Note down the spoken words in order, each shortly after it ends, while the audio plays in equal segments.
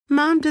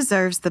Mom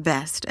deserves the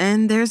best,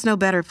 and there's no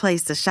better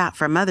place to shop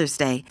for Mother's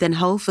Day than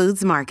Whole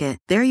Foods Market.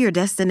 They're your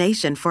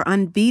destination for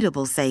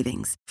unbeatable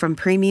savings, from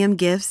premium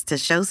gifts to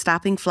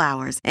show-stopping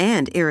flowers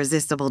and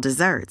irresistible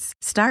desserts.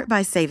 Start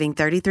by saving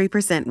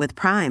 33% with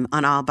Prime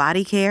on all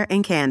body care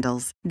and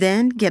candles.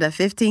 Then get a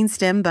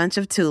 15-stem bunch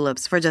of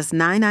tulips for just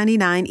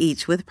 $9.99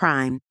 each with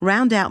Prime.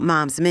 Round out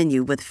Mom's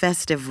menu with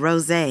festive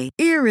rosé,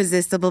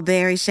 irresistible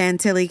berry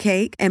chantilly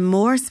cake, and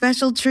more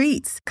special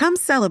treats. Come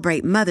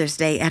celebrate Mother's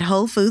Day at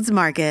Whole Foods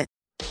Market.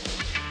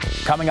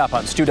 Coming up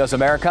on Stu Does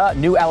America,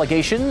 new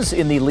allegations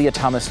in the Lia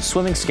Thomas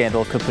swimming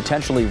scandal could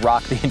potentially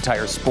rock the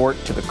entire sport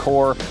to the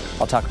core.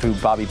 I'll talk to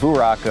Bobby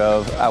Burack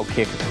of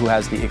Outkick, who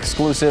has the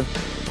exclusive.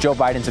 Joe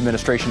Biden's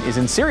administration is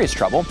in serious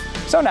trouble,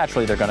 so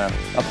naturally they're going to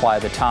apply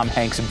the Tom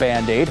Hanks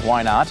Band-Aid.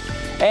 Why not?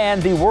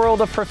 And the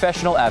world of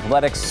professional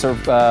athletics,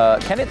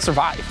 can it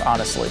survive,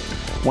 honestly,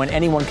 when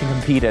anyone can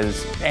compete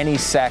as any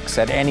sex,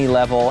 at any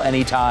level,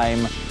 any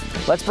time?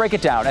 Let's break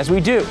it down as we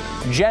do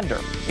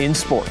gender in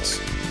sports.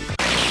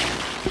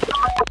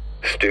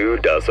 Stu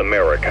Does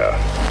America.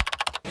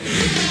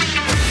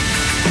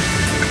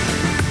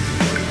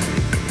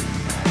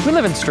 We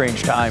live in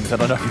strange times. I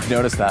don't know if you've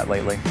noticed that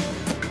lately.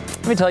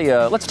 Let me tell you,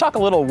 let's talk a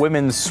little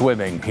women's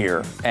swimming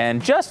here.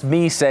 And just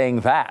me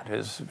saying that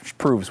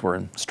proves we're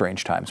in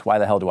strange times. Why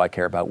the hell do I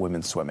care about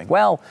women's swimming?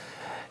 Well,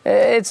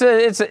 it's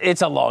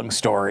a long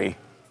story.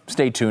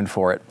 Stay tuned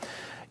for it.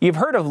 You've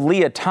heard of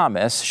Lia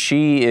Thomas.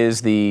 She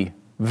is the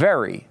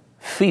very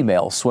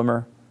female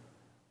swimmer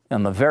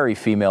on the very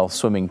female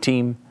swimming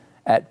team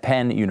at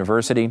Penn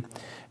University.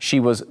 She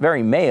was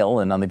very male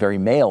and on the very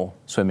male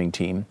swimming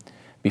team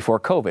before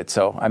COVID.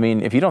 So, I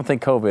mean, if you don't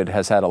think COVID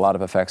has had a lot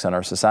of effects on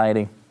our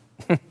society,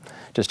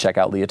 just check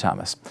out Lia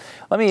Thomas.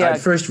 I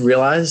first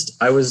realized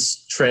I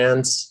was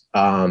trans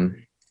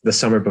the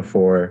summer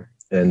before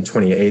in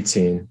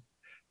 2018.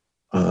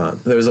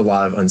 There was a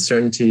lot of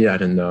uncertainty. I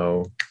didn't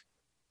know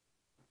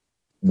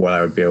what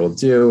I would be able to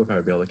do, if I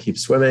would be able to keep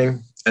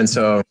swimming. And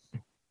so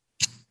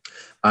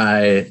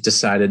I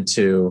decided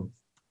to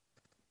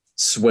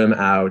swim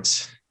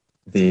out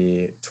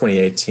the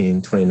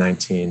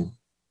 2018-2019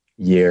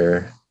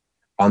 year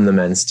on the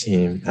men's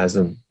team as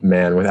a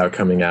man without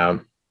coming out.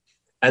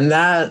 And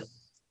that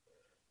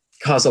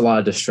caused a lot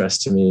of distress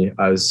to me.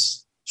 I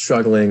was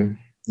struggling,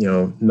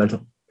 my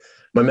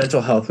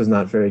mental health was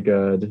not very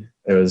good.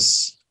 There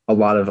was a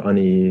lot of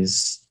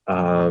unease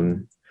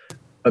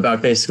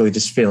about basically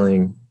just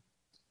feeling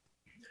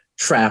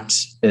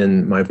trapped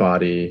in my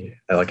body.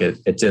 Like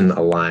it didn't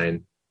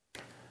align.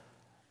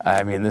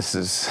 I mean, I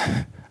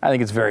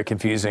think it's very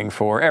confusing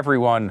for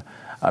everyone.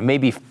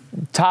 Maybe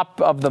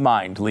top of the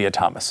mind, Lia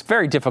Thomas.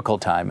 Very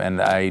difficult time,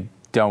 and I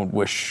don't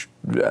wish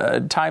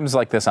times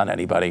like this on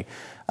anybody.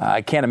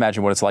 I can't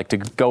imagine what it's like to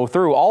go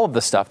through all of the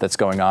stuff that's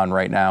going on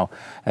right now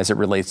as it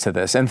relates to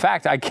this. In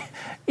fact,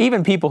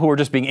 even people who are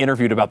just being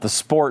interviewed about the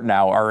sport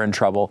now are in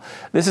trouble.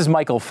 This is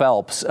Michael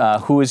Phelps,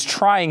 who is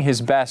trying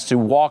his best to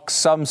walk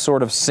some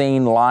sort of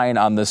sane line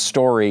on this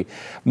story.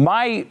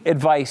 My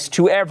advice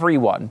to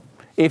everyone,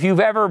 if you've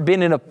ever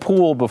been in a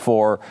pool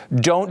before,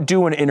 don't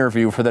do an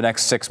interview for the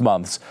next 6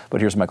 months.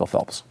 But here's Michael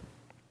Phelps.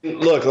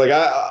 Look,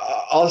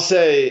 I'll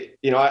say,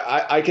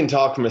 I can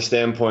talk from a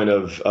standpoint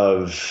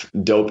of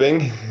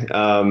doping.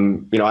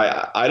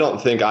 I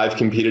don't think I've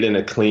competed in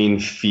a clean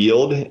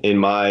field in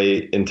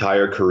my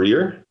entire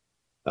career.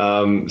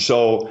 I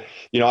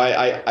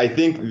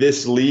think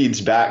this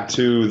leads back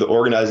to the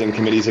organizing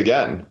committees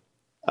again,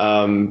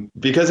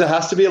 because it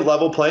has to be a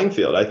level playing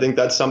field. I think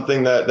that's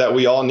something that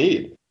we all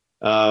need,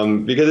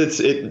 because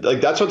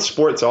that's what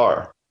sports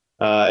are.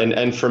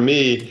 And for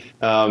me,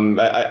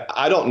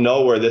 I don't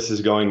know where this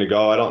is going to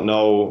go. I don't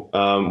know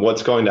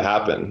what's going to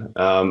happen.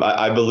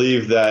 I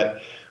believe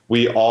that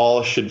we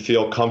all should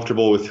feel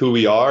comfortable with who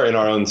we are in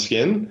our own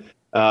skin.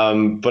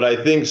 But I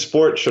think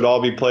sports should all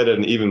be played at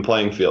an even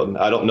playing field.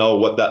 I don't know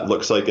what that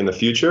looks like in the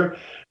future.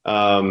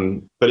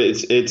 But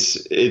it's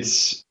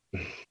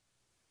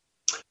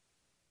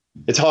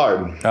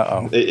hard.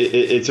 Uh-oh.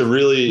 It's a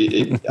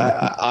really,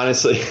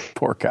 honestly,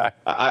 poor guy.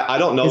 I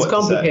don't know. It's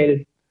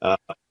complicated.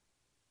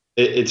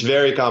 It's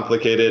very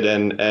complicated,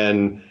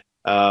 and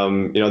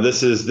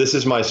this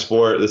is my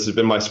sport. This has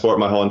been my sport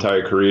my whole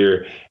entire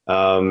career.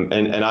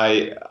 And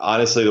I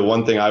honestly, the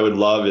one thing I would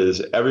love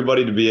is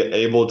everybody to be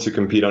able to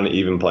compete on an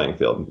even playing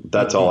field.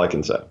 That's all I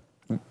can say.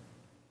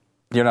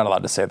 You're not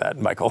allowed to say that,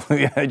 Michael.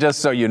 Just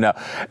so you know.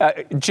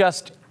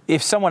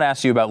 If someone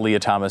asks you about Lia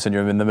Thomas and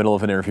you're in the middle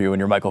of an interview and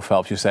you're Michael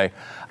Phelps, you say,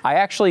 I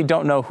actually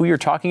don't know who you're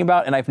talking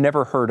about, and I've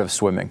never heard of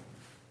swimming.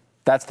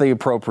 That's the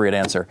appropriate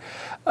answer.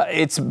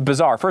 It's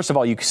bizarre. First of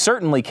all, you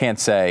certainly can't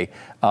say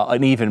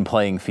an even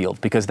playing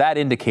field, because that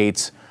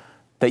indicates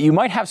that you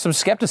might have some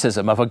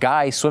skepticism of a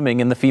guy swimming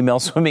in the female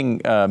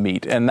swimming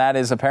meet. And that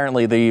is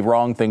apparently the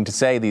wrong thing to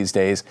say these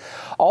days.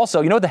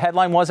 Also, you know what the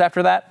headline was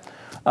after that?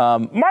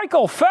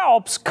 Michael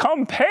Phelps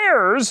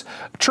compares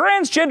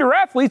transgender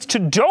athletes to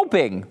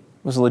doping.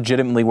 was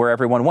legitimately where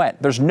everyone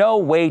went. There's no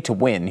way to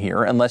win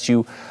here unless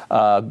you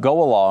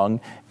go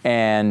along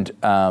and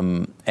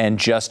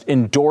just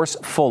endorse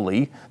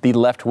fully the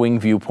left-wing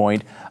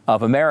viewpoint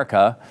of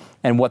America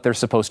and what they're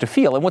supposed to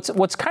feel. And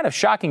what's kind of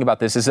shocking about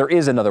this is there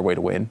is another way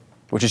to win,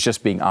 which is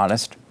just being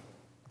honest,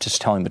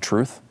 just telling the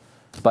truth.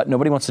 But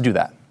nobody wants to do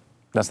that.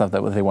 That's not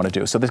what they want to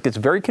do. So this gets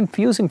very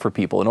confusing for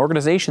people and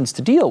organizations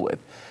to deal with.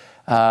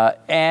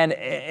 And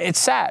it's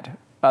sad.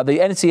 The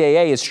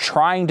NCAA is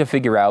trying to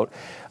figure out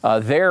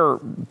their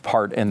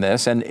part in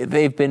this, and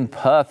they've been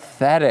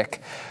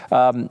pathetic.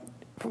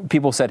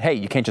 People said, hey,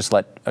 you can't just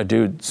let a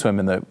dude swim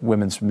in the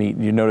women's meet.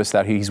 You notice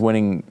that he's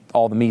winning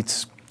all the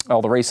meets,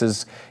 all the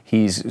races.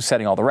 He's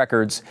setting all the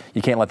records.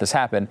 You can't let this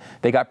happen.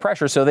 They got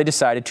pressure, so they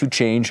decided to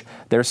change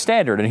their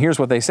standard. And here's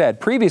what they said.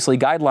 Previously,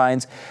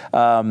 guidelines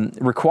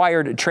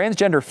required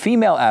transgender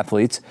female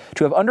athletes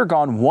to have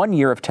undergone 1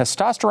 year of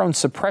testosterone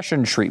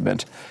suppression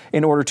treatment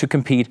in order to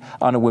compete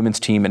on a women's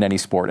team in any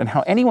sport. And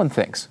how anyone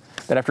thinks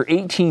that after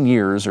 18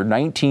 years or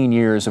 19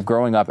 years of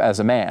growing up as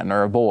a man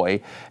or a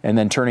boy and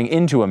then turning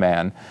into a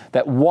man,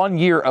 that 1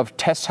 year of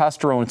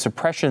testosterone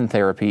suppression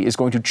therapy is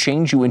going to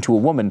change you into a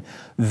woman.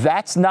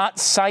 That's not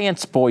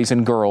science, boys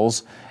and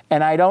girls.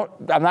 And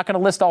I'm not going to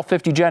list all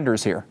 50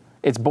 genders here.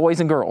 It's boys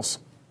and girls.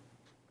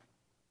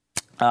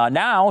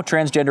 Now,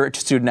 transgender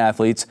student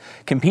athletes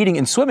competing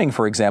in swimming,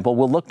 for example,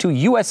 will look to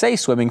USA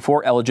Swimming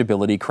for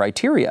eligibility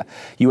criteria.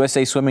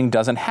 USA Swimming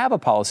doesn't have a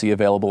policy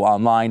available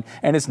online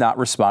and has not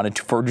responded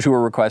to a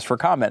request for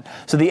comment.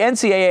 So the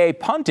NCAA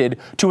punted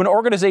to an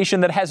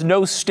organization that has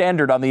no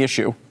standard on the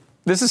issue.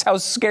 This is how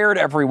scared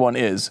everyone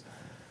is.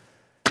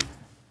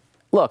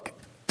 Look,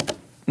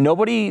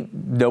 nobody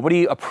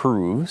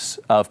approves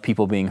of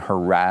people being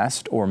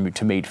harassed or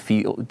to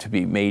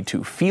be made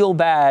to feel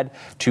bad,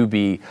 to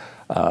be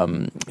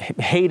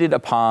hated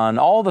upon,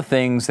 all the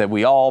things that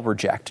we all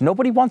reject.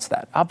 Nobody wants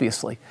that,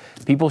 obviously.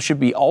 People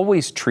should be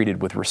always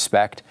treated with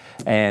respect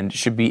and you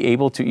should be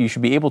able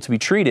to be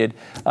treated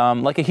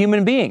like a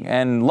human being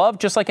and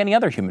loved just like any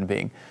other human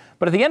being.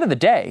 But at the end of the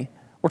day,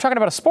 we're talking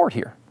about a sport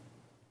here.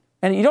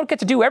 And you don't get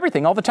to do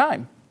everything all the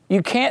time.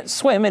 You can't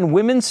swim in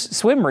women's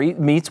swim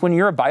meets when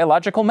you're a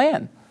biological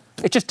man.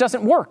 It just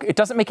doesn't work. It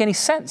doesn't make any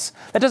sense.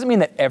 That doesn't mean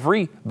that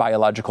every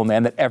biological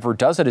man that ever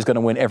does it is going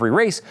to win every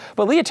race.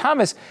 But Lia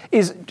Thomas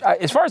is,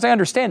 as far as I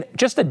understand,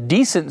 just a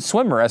decent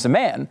swimmer as a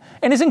man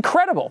and is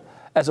incredible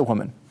as a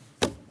woman.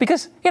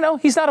 Because,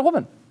 he's not a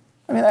woman.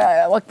 I mean,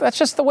 that's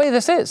just the way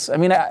this is. I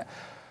mean,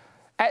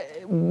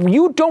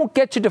 you don't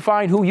get to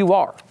define who you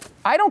are.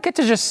 I don't get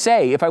to just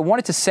say, if I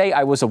wanted to say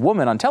I was a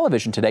woman on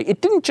television today,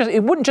 it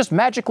wouldn't just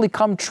magically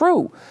come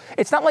true.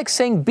 It's not like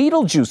saying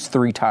Beetlejuice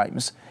 3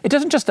 times. It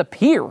doesn't just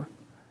appear.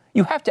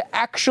 You have to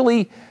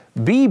actually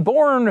be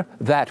born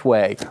that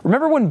way.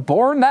 Remember when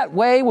born that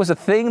way was a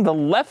thing the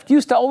left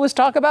used to always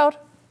talk about?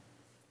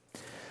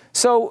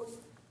 So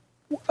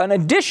an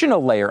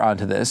additional layer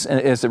onto this,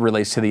 as it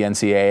relates to the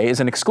NCAA,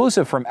 is an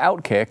exclusive from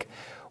Outkick,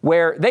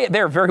 where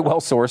they're very well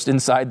sourced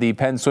inside the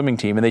Penn swimming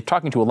team, and they're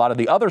talking to a lot of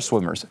the other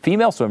swimmers,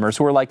 female swimmers,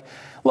 who are like,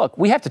 look,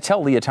 we have to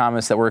tell Lia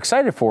Thomas that we're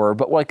excited for her,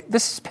 but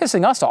this is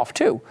pissing us off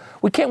too.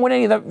 We can't win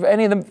any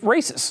of the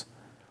races.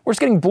 We're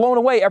just getting blown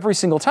away every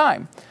single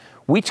time.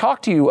 We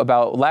talked to you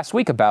last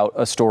week about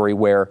a story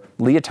where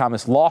Lia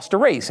Thomas lost a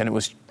race, and it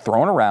was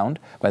thrown around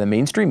by the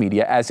mainstream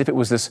media as if it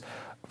was this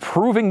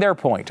proving their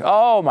point.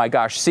 Oh my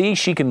gosh, see,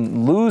 she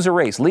can lose a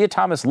race. Lia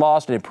Thomas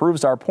lost, and it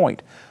proves our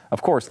point.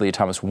 Of course, Lia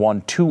Thomas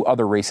won 2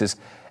 other races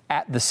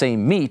at the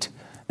same meet.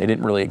 They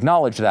didn't really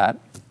acknowledge that.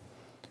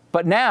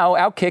 But now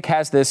Outkick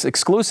has this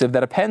exclusive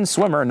that a Penn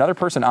swimmer, another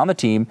person on the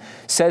team,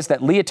 says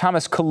that Lia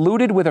Thomas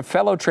colluded with a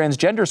fellow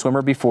transgender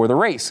swimmer before the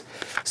race.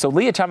 So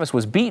Lia Thomas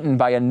was beaten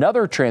by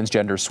another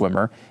transgender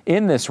swimmer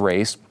in this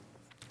race.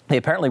 They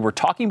apparently were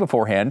talking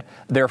beforehand.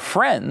 They're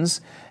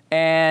friends.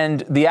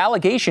 And the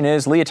allegation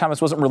is Lia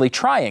Thomas wasn't really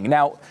trying.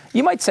 Now,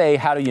 you might say,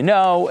 how do you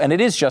know? And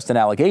it is just an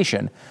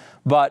allegation.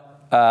 But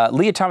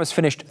Lia Thomas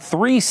finished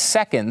 3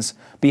 seconds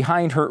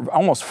behind her,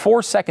 almost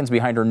 4 seconds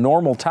behind her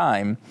normal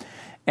time.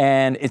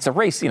 And it's a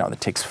race, that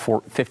takes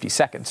 50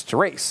 seconds to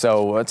race.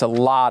 So it's a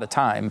lot of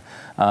time.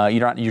 You're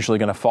not usually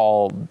going to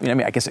fall.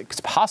 I guess it's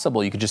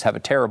possible you could just have a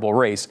terrible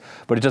race,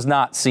 but it does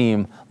not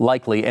seem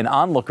likely. And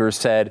onlookers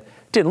said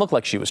it didn't look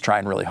like she was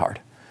trying really hard.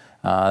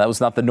 That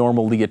was not the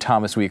normal Lia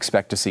Thomas we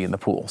expect to see in the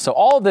pool. So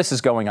all of this is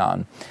going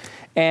on.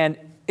 And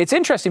it's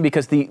interesting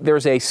because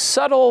there's a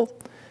subtle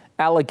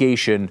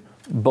allegation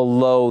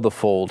below the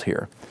fold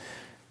here.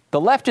 The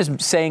left is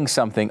saying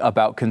something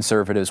about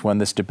conservatives when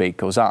this debate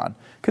goes on.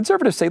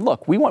 Conservatives say,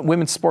 look, we want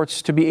women's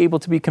sports to be able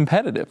to be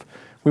competitive.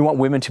 We want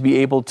women to be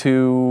able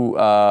to,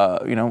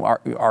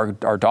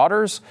 our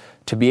daughters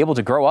to be able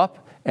to grow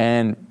up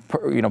and,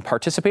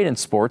 participate in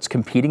sports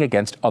competing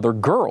against other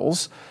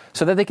girls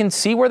so that they can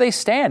see where they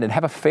stand and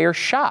have a fair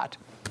shot.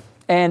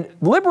 And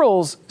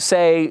liberals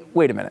say,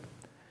 wait a minute.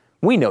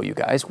 We know you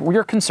guys,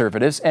 you're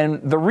conservatives,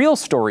 and the real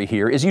story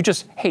here is you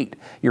just hate.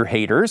 You're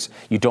haters,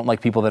 you don't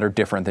like people that are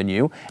different than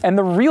you, and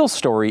the real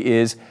story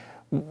is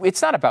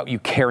it's not about you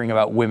caring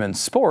about women's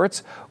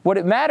sports.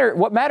 What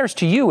matters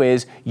to you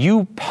is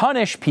you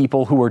punish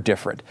people who are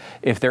different.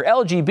 If they're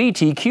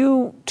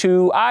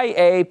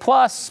LGBTQ2IA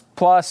plus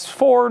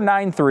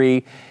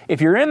 493,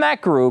 if you're in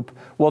that group,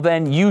 well,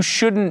 then you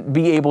shouldn't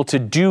be able to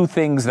do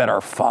things that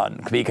are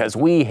fun because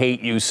we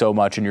hate you so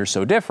much and you're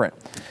so different.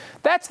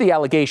 That's the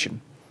allegation.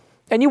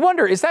 And you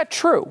wonder, is that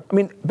true? I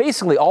mean,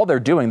 basically all they're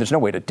doing, there's no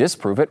way to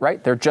disprove it,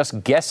 right? They're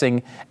just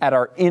guessing at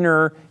our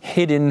inner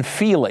hidden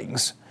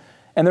feelings.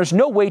 And there's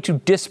no way to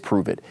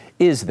disprove it,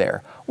 is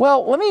there?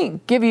 Well, let me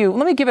give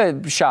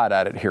a shot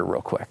at it here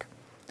real quick.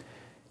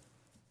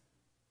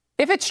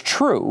 If it's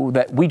true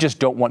that we just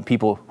don't want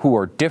people who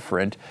are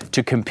different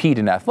to compete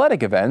in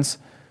athletic events,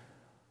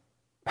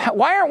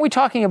 why aren't we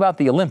talking about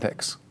the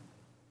Olympics?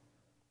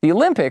 The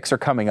Olympics are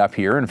coming up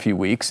here in a few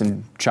weeks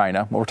in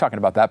China. Well, we're talking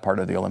about that part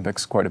of the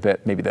Olympics quite a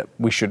bit, maybe that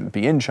we shouldn't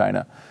be in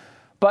China.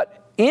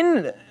 But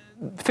in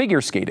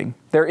figure skating,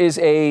 there is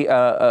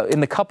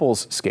in the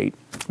couples skate,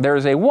 there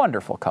is a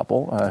wonderful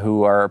couple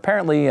who are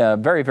apparently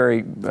very,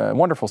 very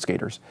wonderful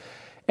skaters.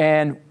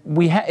 And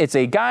it's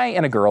a guy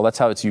and a girl. That's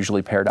how it's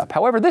usually paired up.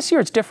 However, this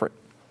year it's different.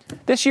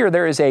 This year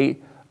there is a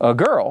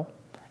girl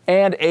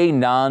and a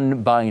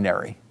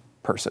non-binary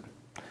person.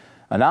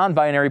 A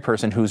non-binary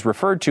person who's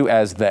referred to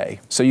as they.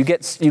 So you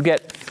get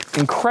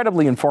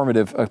incredibly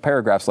informative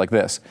paragraphs like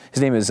this.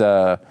 His name is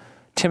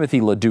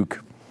Timothy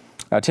Leduc.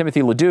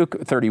 Timothy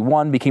Leduc,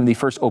 31, became the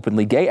first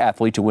openly gay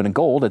athlete to win a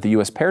gold at the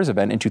U.S. Pairs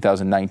event in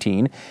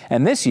 2019.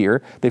 And this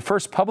year, the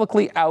first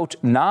publicly out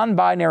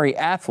non-binary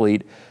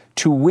athlete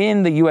to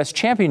win the U.S.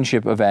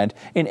 Championship event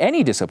in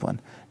any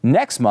discipline.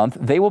 Next month,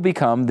 they will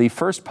become the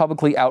first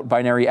publicly out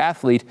binary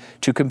athlete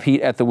to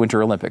compete at the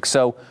Winter Olympics.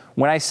 So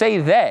when I say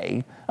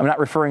they, I'm not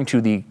referring to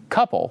the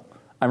couple.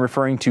 I'm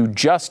referring to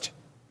just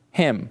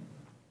him.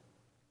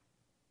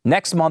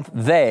 Next month,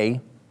 they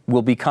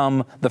will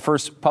become the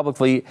first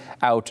publicly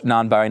out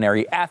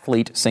non-binary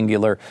athlete,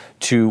 singular,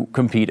 to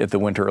compete at the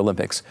Winter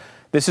Olympics.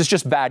 This is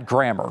just bad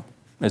grammar,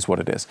 is what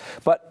it is.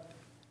 But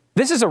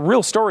this is a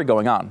real story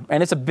going on,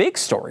 and it's a big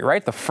story,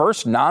 right? The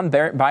first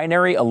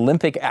non-binary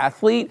Olympic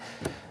athlete.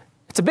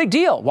 It's a big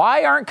deal.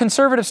 Why aren't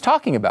conservatives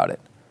talking about it?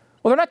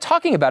 Well, they're not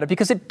talking about it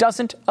because it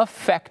doesn't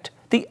affect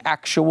the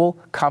actual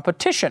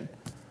competition.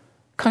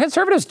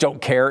 Conservatives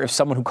don't care if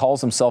someone who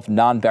calls himself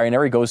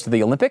non-binary goes to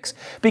the Olympics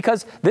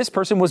because this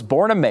person was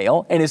born a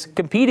male and is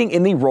competing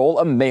in the role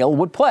a male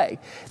would play.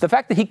 The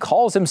fact that he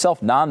calls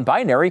himself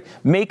non-binary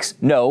makes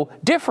no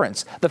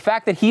difference. The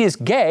fact that he is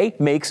gay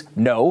makes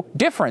no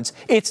difference.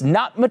 It's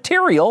not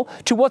material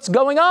to what's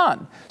going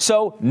on.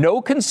 So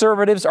no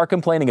conservatives are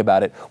complaining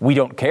about it. We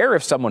don't care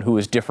if someone who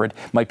is different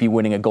might be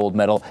winning a gold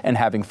medal and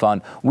having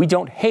fun. We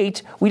don't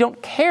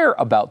care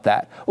about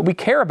that. What we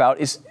care about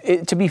is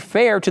to be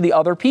fair to the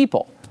other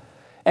people.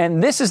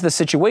 And this is the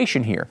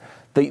situation here.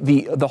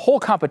 The whole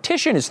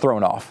competition is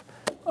thrown off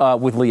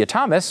with Lia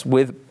Thomas,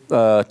 with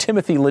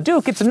Timothy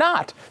Leduc. It's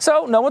not.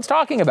 So no one's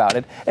talking about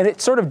it. And it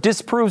sort of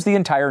disproves the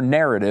entire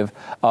narrative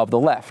of the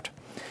left.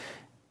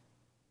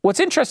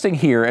 What's interesting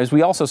here, as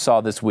we also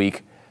saw this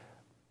week,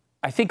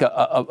 I think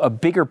a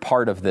bigger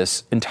part of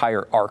this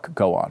entire arc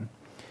go on.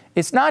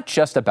 It's not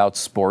just about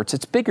sports.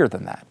 It's bigger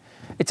than that.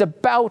 It's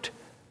about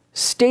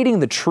stating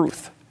the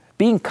truth.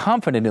 Being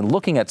confident in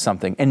looking at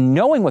something and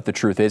knowing what the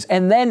truth is,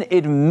 and then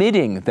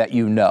admitting that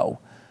you know.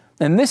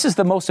 And this is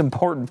the most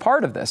important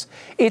part of this.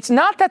 It's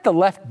not that the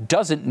left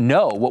doesn't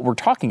know what we're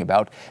talking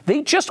about.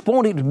 They just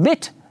won't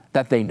admit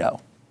that they know.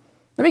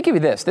 Let me give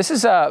you this. This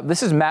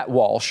is Matt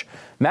Walsh.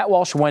 Matt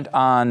Walsh went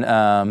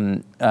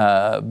on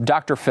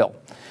Dr. Phil,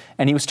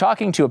 and he was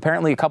talking to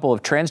apparently a couple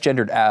of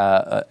transgendered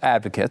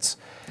advocates,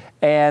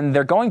 and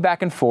they're going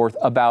back and forth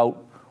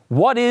about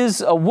what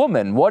is a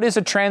woman? What is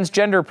a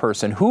transgender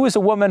person? Who is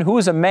a woman? Who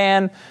is a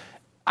man?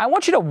 I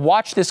want you to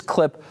watch this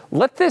clip.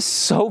 Let this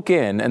soak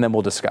in, and then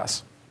we'll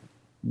discuss.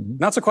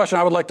 That's a question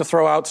I would like to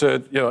throw out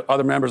to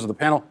other members of the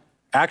panel,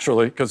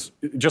 actually, because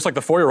just like the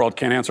 4-year-old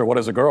can't answer what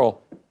is a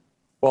girl,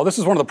 well, this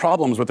is one of the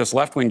problems with this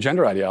left-wing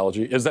gender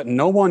ideology, is that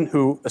no one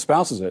who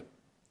espouses it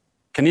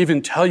can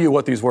even tell you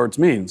what these words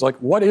mean. Like,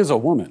 what is a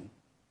woman?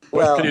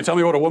 Well, can you tell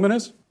me what a woman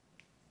is?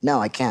 No,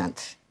 I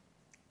can't.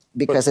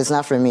 Because it's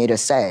not for me to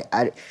say.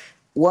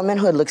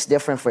 Womanhood looks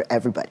different for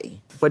everybody.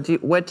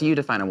 What do you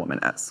define a woman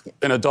as?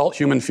 An adult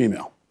human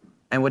female.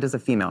 And what does a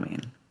female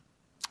mean?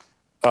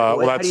 How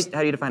do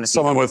you define a female?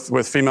 Someone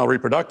with female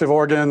reproductive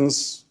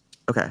organs.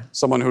 Okay.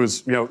 Someone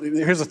who's,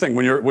 here's the thing.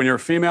 When you're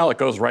female, it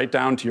goes right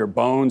down to your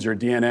bones, your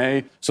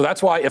DNA. So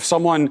that's why if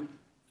someone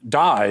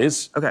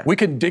dies, we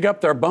could dig up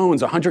their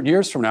bones 100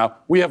 years from now.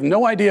 We have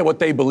no idea what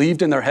they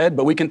believed in their head,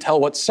 but we can tell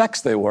what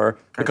sex they were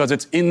because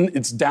it's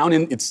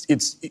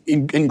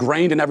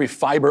ingrained in every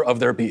fiber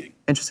of their being.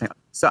 Interesting.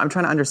 So I'm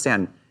trying to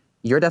understand.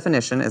 Your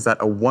definition is that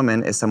a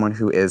woman is someone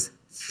who is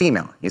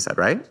female, you said,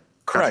 right?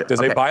 Correct.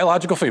 Gotcha. Is a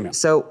biological female.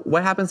 So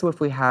what happens if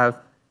we have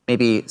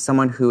maybe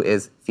someone who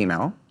is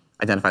female,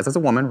 identifies as a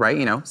woman, right?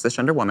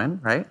 Cisgender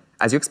woman, right?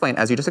 As you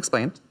just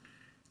explained,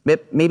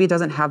 maybe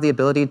doesn't have the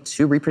ability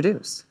to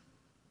reproduce.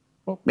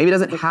 Maybe it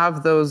doesn't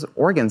have those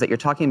organs that you're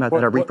talking about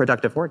that are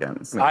reproductive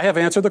organs. I have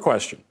answered the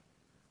question.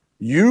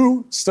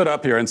 You stood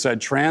up here and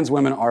said trans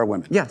women are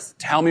women. Yes.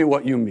 Tell me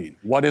what you mean.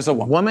 What is a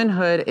woman?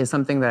 Womanhood is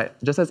something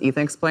that, just as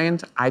Ethan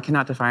explained, I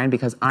cannot define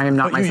because I am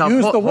not But myself. you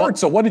used the word,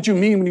 so what did you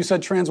mean when you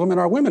said trans women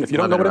are women if you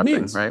don't know what it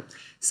means? Right?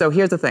 So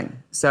here's the thing.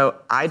 So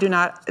I do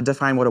not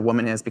define what a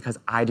woman is because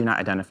I do not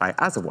identify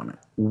as a woman.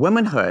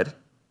 Womanhood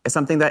is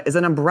something that is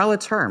an umbrella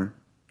term.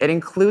 It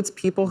includes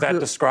people That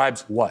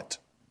describes what?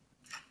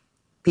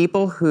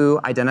 People who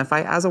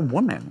identify as a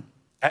woman.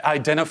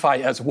 Identify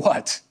as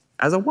what?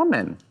 As a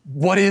woman.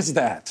 What is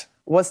that?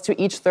 Was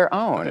to each their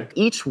own.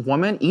 Each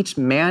woman, each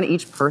man,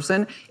 each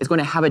person is going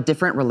to have a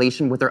different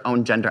relation with their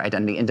own gender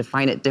identity and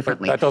define it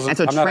differently. That doesn't, and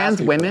so I'm not trans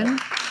asking women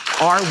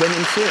are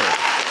women too.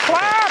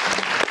 Clap!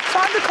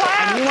 Time to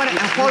clap! And you want to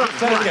hold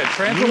on.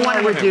 Trans You women want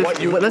are to women. reduce.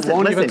 What, you listen,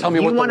 won't even tell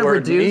me what the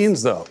word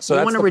means, though. So you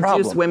that's want to the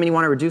reduce problem. women. You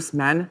want to reduce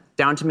men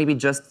down to maybe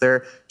just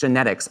their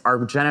genetics,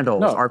 our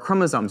genitals, our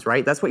chromosomes.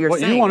 Right? That's what you're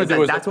saying. What you want to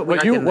do is that's what we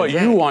are. what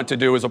you want to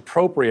do is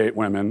appropriate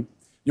women.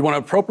 You want to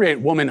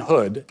appropriate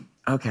womanhood.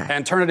 Okay.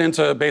 And turn it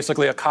into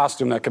basically a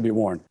costume that could be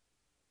worn.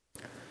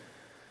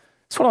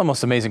 It's one of the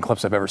most amazing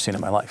clips I've ever seen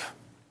in my life.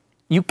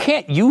 You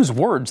can't use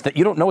words that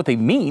you don't know what they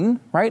mean,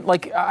 right?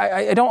 Like,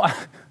 I don't...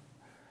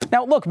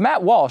 Now, look,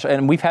 Matt Walsh,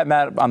 and we've had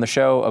Matt on the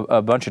show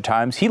a bunch of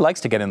times, he likes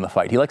to get in the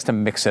fight. He likes to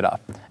mix it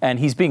up. And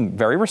he's being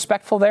very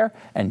respectful there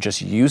and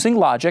just using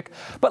logic.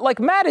 But, like,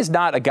 Matt is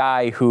not a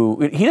guy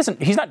who,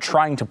 he's not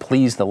trying to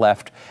please the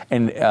left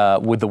and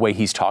with the way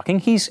he's talking.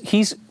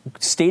 He's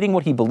stating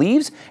what he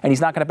believes, and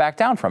he's not going to back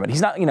down from it.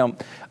 He's not,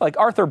 like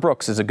Arthur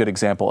Brooks is a good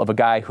example of a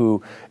guy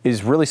who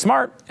is really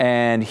smart,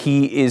 and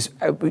he is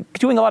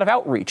doing a lot of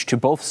outreach to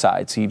both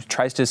sides. He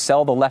tries to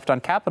sell the left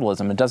on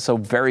capitalism and does so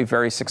very,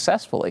 very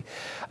successfully.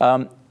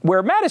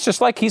 Where Matt is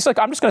just like, he's like,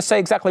 I'm just going to say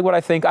exactly what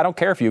I think. I don't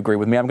care if you agree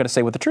with me. I'm going to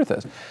say what the truth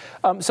is.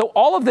 So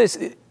all of this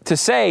to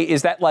say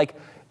is that, like,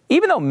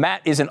 even though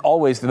Matt isn't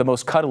always the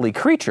most cuddly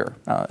creature,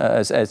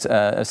 as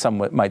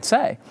some might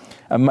say,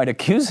 might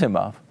accuse him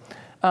of,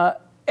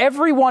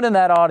 everyone in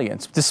that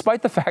audience,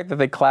 despite the fact that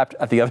they clapped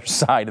at the other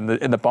side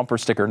in the bumper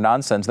sticker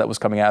nonsense that was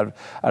coming out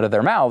of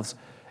their mouths,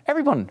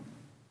 everyone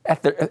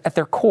at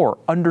their core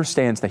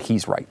understands that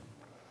he's right.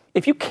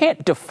 If you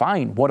can't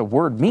define what a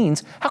word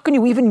means, how can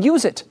you even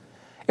use it?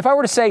 If I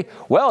were to say,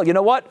 well, you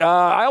know what,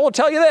 I will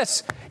tell you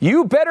this,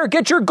 you better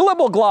get your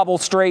glibble globble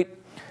straight.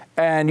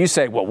 And you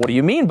say, well, what do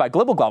you mean by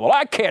glibble globble?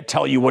 I can't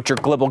tell you what your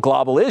glibble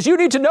globble is. You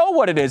need to know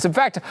what it is. In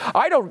fact,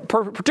 I don't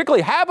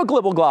particularly have a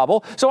glibble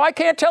globble, so I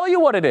can't tell you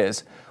what it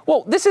is.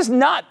 Well, this is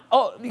not,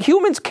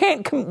 humans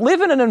can't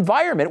live in an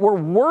environment where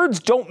words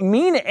don't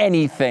mean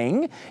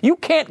anything. You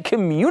can't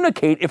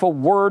communicate if a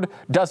word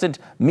doesn't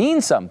mean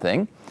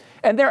something.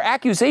 And their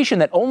accusation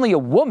that only a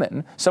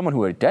woman, someone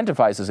who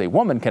identifies as a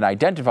woman, can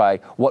identify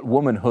what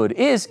womanhood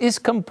is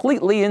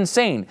completely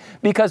insane.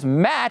 Because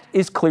Matt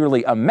is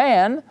clearly a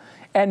man,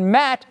 and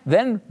Matt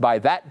then, by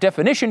that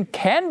definition,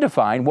 can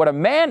define what a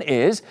man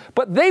is,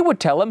 but they would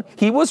tell him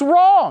he was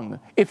wrong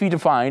if he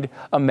defined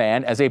a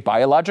man as a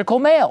biological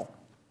male.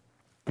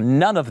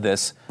 None of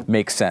this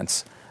makes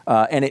sense,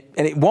 and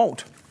it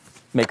won't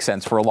make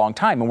sense for a long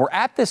time. And we're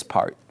at this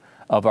part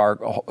of our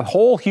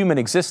whole human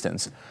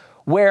existence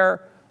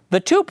where the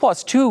 2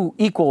 + 2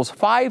 =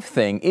 5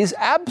 thing is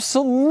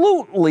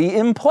absolutely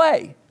in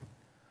play.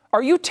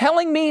 Are you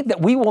telling me that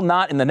we will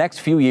not, in the next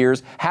few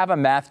years, have a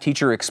math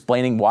teacher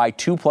explaining why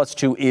 2 +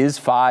 2 is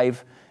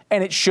 5,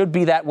 and it should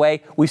be that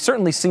way? We've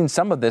certainly seen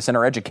some of this in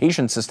our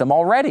education system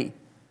already.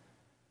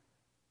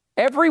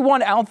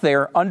 Everyone out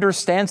there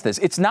understands this.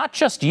 It's not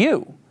just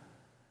you.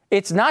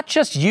 It's not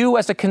just you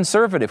as a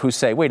conservative who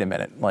say, wait a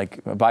minute,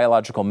 like a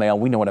biological male,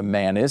 we know what a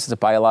man is. It's a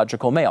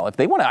biological male. If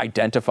they want to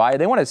identify,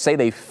 they want to say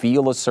they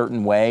feel a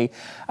certain way.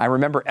 I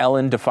remember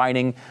Ellen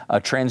defining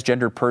a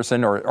transgender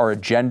person or a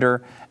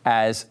gender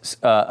as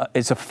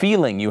it's a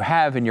feeling you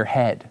have in your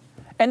head.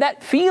 And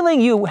that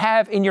feeling you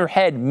have in your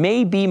head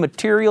may be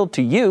material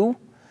to you.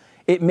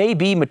 It may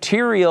be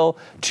material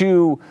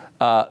to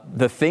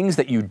the things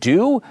that you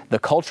do, the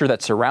culture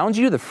that surrounds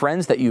you, the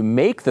friends that you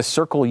make, the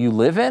circle you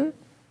live in.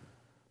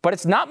 But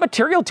it's not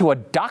material to a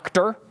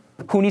doctor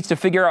who needs to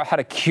figure out how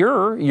to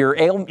cure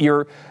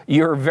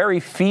your very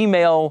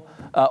female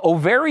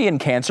ovarian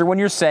cancer when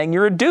you're saying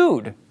you're a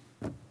dude.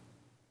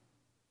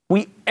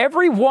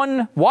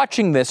 Everyone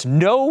watching this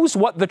knows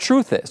what the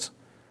truth is,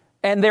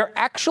 and they're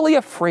actually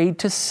afraid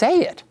to say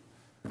it.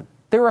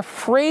 They're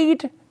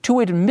afraid to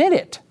admit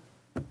it.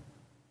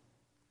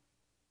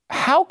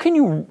 How can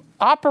you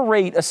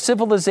operate a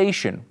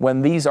civilization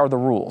when these are the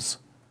rules?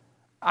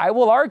 I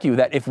will argue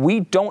that if we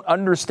don't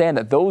understand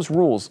that those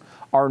rules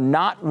are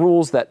not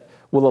rules that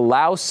will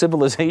allow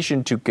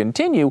civilization to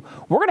continue,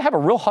 we're going to have a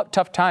real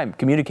tough time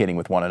communicating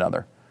with one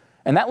another.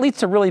 And that leads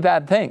to really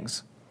bad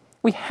things.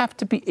 We have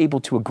to be able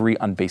to agree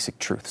on basic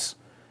truths.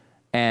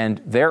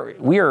 And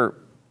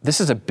this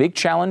is a big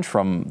challenge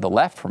from the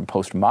left, from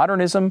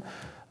postmodernism,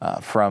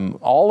 from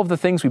all of the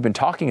things we've been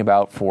talking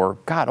about for,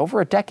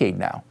 over a decade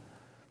now.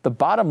 The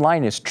bottom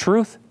line is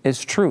truth,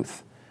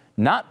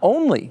 not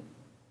only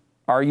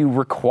are you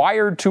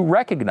required to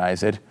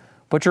recognize it,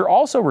 but you're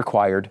also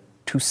required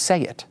to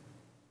say it.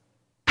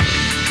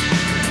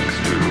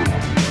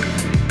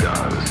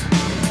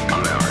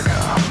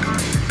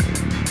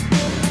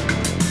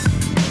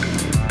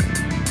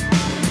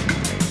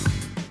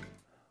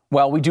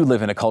 Well, we do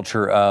live in a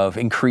culture of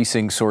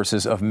increasing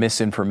sources of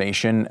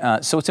misinformation.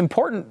 So it's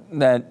important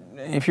that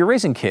if you're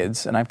raising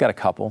kids, and I've got a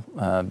couple,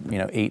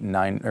 8 and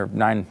 9, or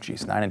 9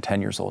 and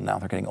 10 years old now.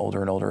 They're getting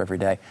older and older every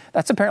day.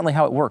 That's apparently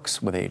how it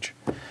works with age.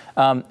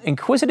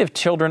 Inquisitive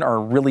children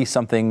are really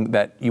something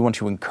that you want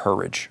to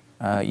encourage.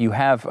 You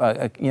have,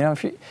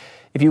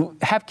 if you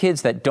have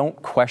kids that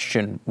don't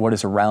question what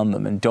is around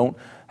them and don't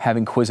have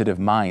inquisitive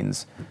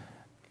minds,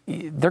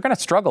 they're going to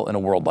struggle in a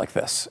world like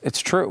this. It's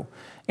true.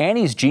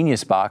 Annie's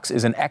Genius Box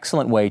is an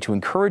excellent way to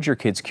encourage your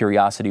kids'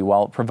 curiosity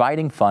while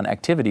providing fun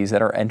activities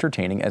that are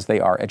entertaining as they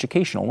are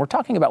educational. We're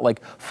talking about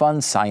like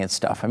fun science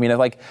stuff. I mean,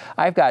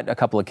 I've got a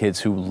couple of kids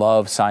who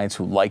love science,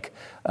 who like,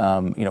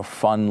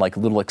 fun, like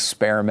little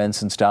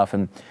experiments and stuff.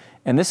 And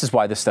this is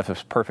why this stuff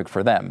is perfect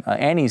for them.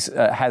 Annie's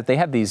they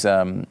have these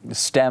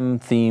STEM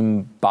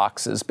theme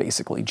boxes,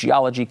 basically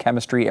geology,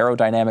 chemistry,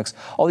 aerodynamics,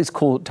 all these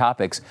cool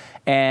topics.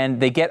 And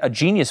they get a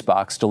Genius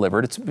Box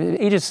delivered. It's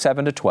ages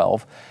 7 to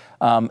 12.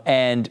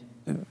 And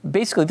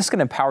basically, this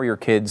can empower your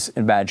kids'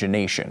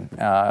 imagination,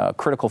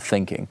 critical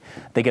thinking.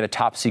 They get a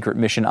top secret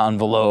mission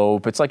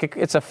envelope. It's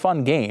it's a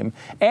fun game.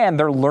 And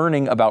they're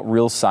learning about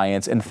real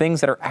science and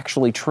things that are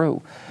actually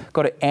true.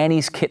 Go to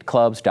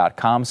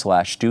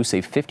annieskitclubs.com/Stu.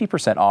 Save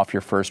 50% off your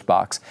first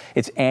box.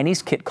 It's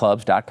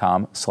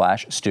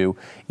annieskitclubs.com/Stu.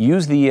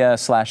 Use the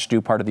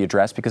 /Stu part of the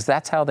address because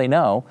that's how they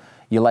know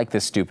you like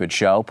this stupid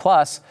show.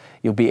 Plus,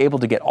 you'll be able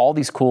to get all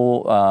these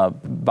cool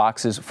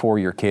boxes for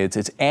your kids.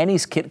 It's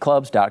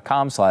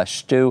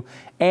annieskitclubs.com/Stu.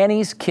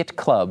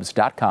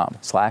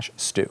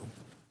 annieskitclubs.com/Stu.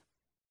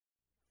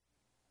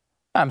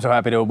 I'm so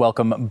happy to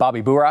welcome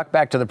Bobby Burack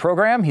back to the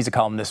program. He's a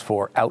columnist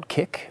for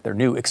Outkick. Their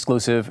new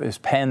exclusive is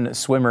Penn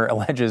swimmer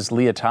alleges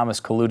Lia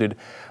Thomas colluded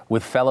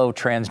with fellow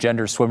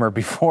transgender swimmer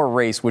before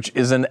race, which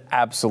is an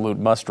absolute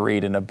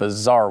must-read and a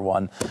bizarre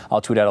one. I'll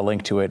tweet out a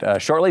link to it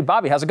shortly.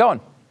 Bobby, how's it going?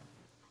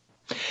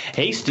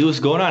 Hey, Stu, what's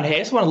going on? Hey, I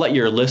just want to let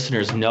your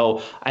listeners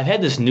know I've had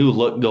this new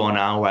look going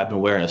on where I've been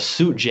wearing a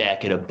suit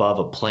jacket above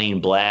a plain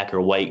black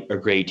or white or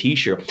gray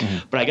t-shirt.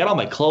 Mm-hmm. But I got all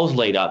my clothes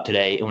laid out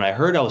today, and when I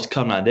heard I was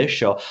coming on this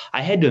show,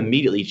 I had to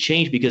immediately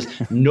change because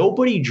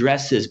nobody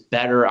dresses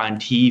better on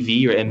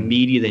TV or in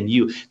media than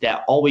you.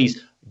 That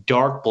always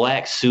dark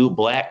black suit,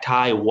 black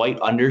tie, white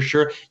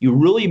undershirt, you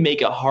really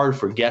make it hard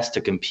for guests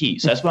to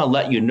compete. So I just want to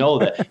let you know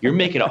that you're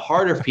making it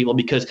harder for people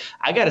because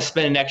I got to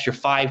spend an extra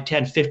 5,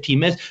 10, 15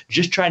 minutes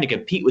just trying to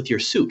compete with your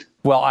suit.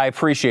 Well, I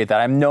appreciate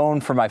that. I'm known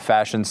for my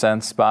fashion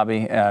sense,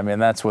 Bobby. I mean,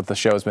 that's what the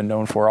show's been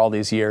known for all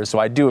these years. So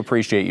I do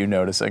appreciate you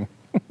noticing.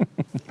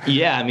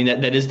 Yeah, I mean,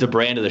 that is the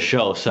brand of the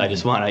show. So I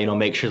just want to,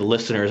 make sure the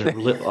listeners,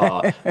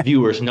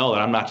 viewers know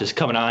that I'm not just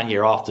coming on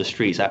here off the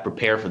streets. I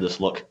prepare for this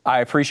look. I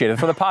appreciate it.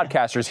 For the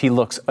podcasters, he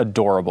looks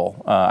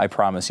adorable. I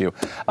promise you.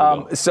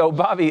 So,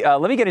 Bobby,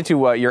 let me get into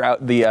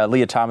the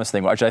Lia Thomas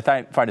thing, which I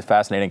find is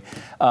fascinating.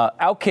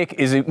 Outkick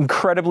is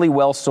incredibly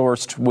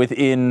well-sourced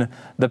within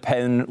the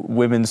Penn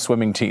women's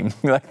swimming team.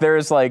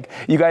 There's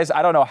you guys,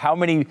 I don't know how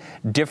many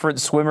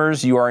different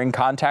swimmers you are in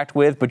contact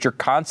with, but you're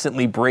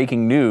constantly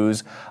breaking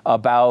news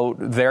about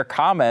their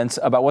comments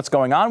about what's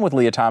going on with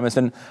Lia Thomas,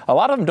 and a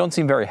lot of them don't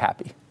seem very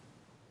happy.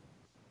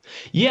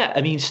 Yeah,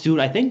 I mean, Stu,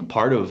 I think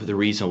part of the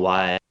reason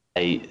why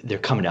they're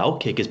coming to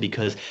Outkick is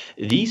because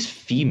these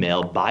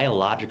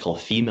biological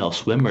female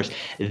swimmers,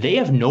 they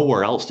have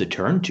nowhere else to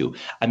turn to.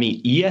 I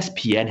mean,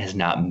 ESPN has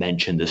not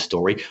mentioned this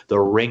story. The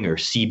Ringer,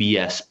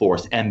 CBS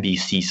Sports,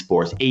 NBC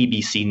Sports,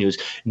 ABC News,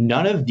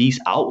 none of these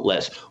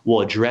outlets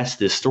will address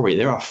this story.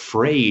 They're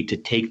afraid to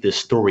take this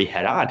story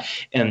head on.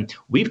 And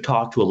we've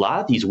talked to a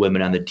lot of these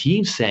women on the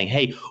team saying,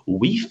 hey,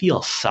 we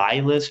feel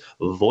silenced,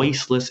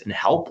 voiceless, and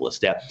helpless,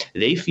 that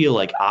they feel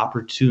like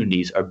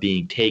opportunities are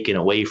being taken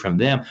away from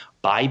them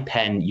by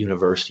Penn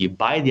University,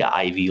 by the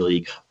Ivy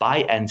League,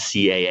 by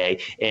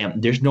NCAA,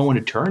 and there's no one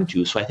to turn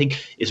to. So I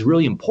think it's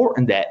really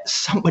important that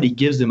somebody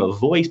gives them a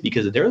voice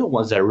because they're the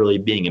ones that are really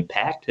being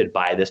impacted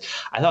by this.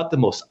 I thought the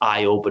most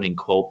eye-opening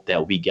quote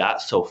that we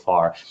got so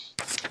far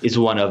is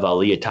one of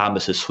Lia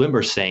Thomas's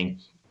swimmers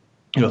saying,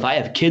 if I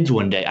have kids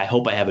one day, I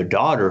hope I have a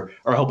daughter,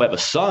 or I hope I have a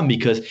son,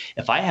 because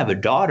if I have a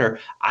daughter,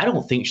 I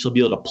don't think she'll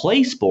be able to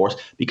play sports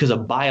because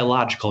of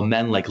biological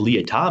men like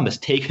Lia Thomas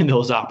taking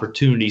those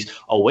opportunities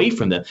away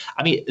from them.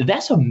 I mean,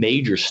 that's a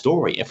major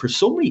story. And for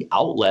so many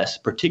outlets,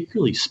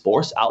 particularly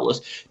sports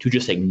outlets, to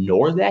just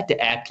ignore that, to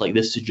act like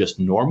this is just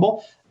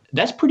normal,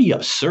 that's pretty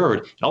absurd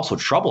and also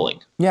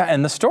troubling. Yeah,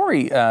 and the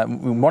story,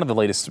 one of the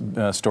latest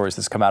stories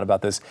that's come out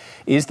about this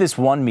is this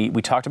one meet.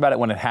 We talked about it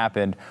when it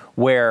happened,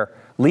 where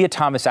Leah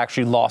Thomas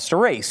actually lost a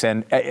race.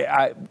 And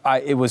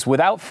it was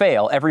without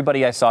fail.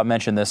 Everybody I saw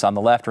mention this on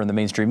the left or in the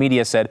mainstream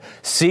media said,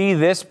 see,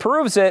 this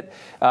proves it.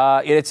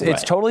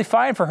 It's totally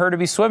fine for her to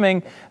be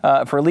swimming,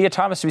 for Leah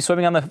Thomas to be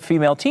swimming on the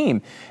female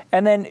team.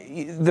 And then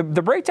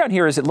the breakdown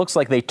here is it looks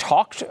like they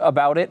talked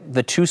about it.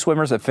 The two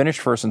swimmers that finished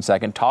first and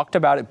second talked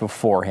about it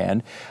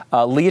beforehand.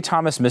 Leah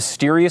Thomas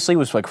mysteriously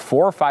was like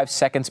 4 or 5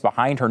 seconds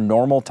behind her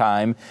normal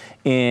time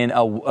in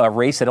a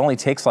race that only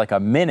takes like a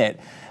minute.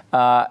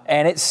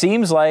 And it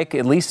seems like,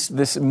 at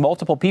least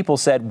multiple people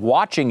said,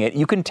 watching it,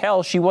 you can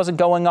tell she wasn't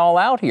going all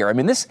out here. I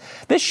mean, this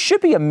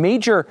should be a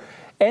major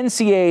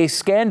NCAA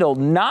scandal,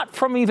 not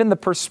from even the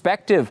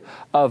perspective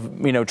of,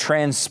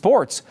 trans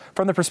sports,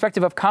 from the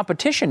perspective of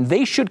competition.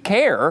 They should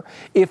care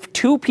if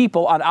two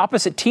people on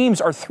opposite teams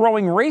are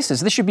throwing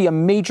races. This should be a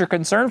major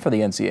concern for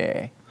the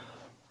NCAA.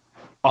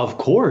 Of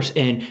course.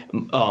 And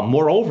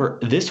moreover,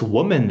 this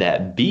woman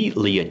that beat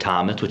Leah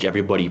Thomas, which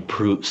everybody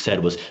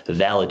said was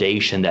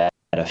validation that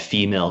a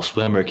female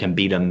swimmer can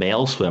beat a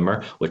male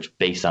swimmer, which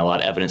based on a lot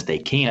of evidence they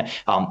can't.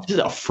 This is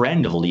a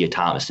friend of Leah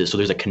Thomas's. So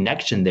there's a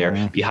connection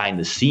there behind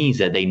the scenes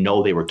that they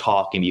know they were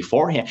talking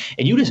beforehand.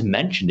 And you just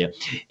mentioned it.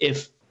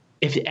 If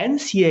the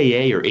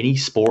NCAA or any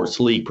sports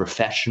league,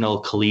 professional,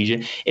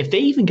 collegiate, if they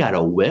even got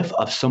a whiff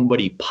of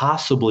somebody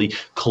possibly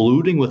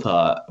colluding with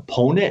an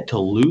opponent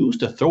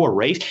to throw a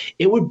race,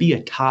 it would be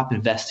a top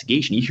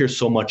investigation. You hear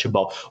so much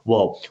about,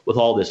 well, with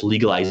all this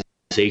legalization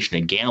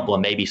and gamble,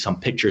 and maybe some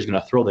pitcher is going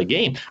to throw the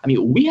game. I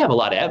mean, we have a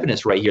lot of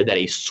evidence right here that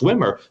a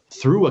swimmer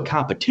threw a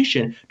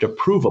competition to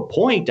prove a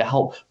point to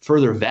help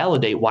further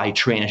validate why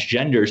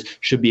transgenders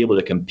should be able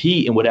to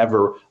compete in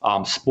whatever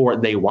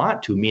sport they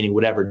want to, meaning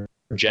whatever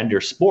gender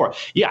sport.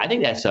 Yeah, I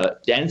think that's the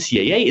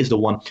NCAA is the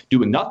one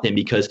doing nothing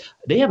because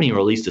they haven't even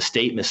released a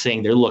statement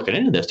saying they're looking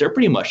into this. They're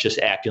pretty much just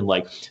acting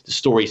like the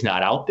story's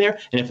not out there.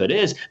 And if it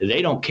is,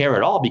 they don't care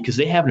at all because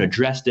they haven't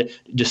addressed it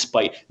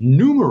despite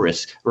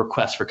numerous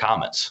requests for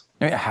comments.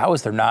 I mean, how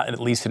is there not at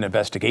least an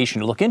investigation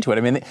to look into it?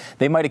 I mean,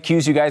 they might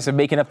accuse you guys of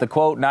making up the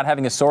quote, not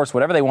having a source,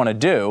 whatever they want to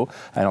do.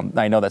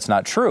 I know that's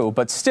not true,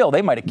 but still,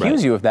 they might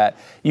accuse you of that.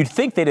 You'd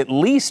think they'd at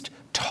least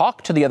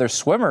talk to the other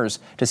swimmers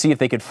to see if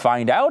they could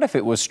find out if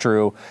it was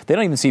true. They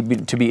don't even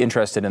seem to be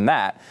interested in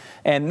that.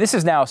 And this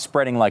is now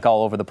spreading like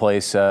all over the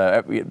place.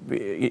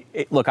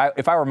 Look,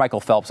 if I were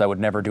Michael Phelps, I would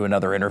never do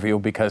another interview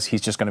because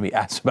he's just going to be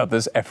asked about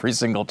this every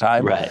single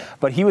time. Right.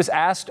 But he was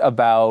asked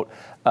about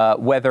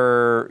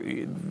whether,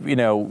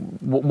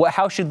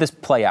 how should this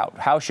play out?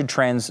 How should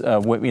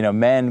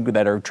men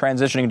that are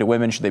transitioning to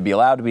women, should they be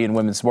allowed to be in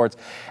women's sports?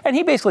 And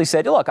he basically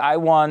said, look, I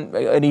want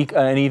an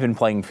even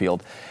playing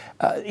field.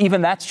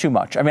 Even that's too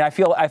much. I mean, I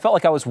felt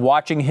like I was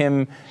watching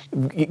him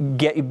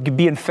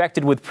be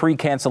infected with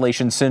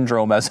pre-cancellation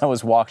syndrome as I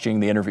was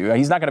watching the interview.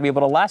 He's not going to be able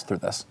to last through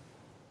this.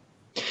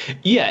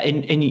 Yeah,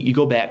 and you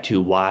go back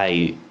to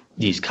why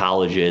these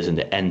colleges and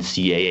the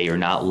NCAA are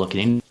not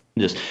looking into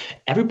this.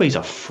 Everybody's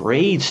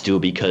afraid, Stu,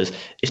 because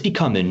it's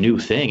become a new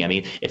thing. I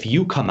mean, if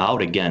you come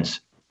out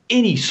against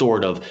any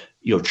sort of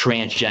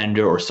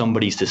transgender or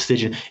somebody's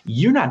decision,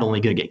 you're not only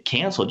going to get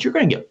canceled, you're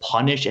going to get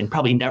punished and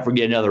probably never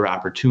get another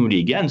opportunity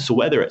again. So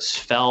whether it's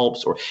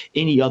Phelps or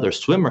any other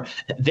swimmer,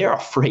 they're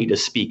afraid to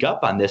speak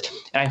up on this.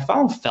 And I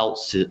found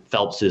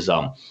Phelps's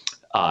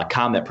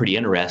comment pretty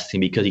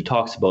interesting because he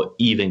talks about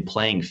even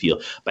playing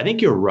field. But I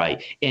think you're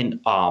right. And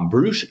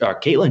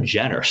Caitlyn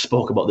Jenner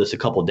spoke about this a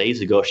couple of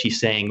days ago. She's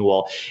saying,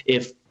 well,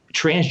 if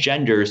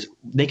transgenders,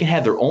 they can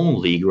have their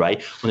own league,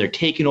 right? When they're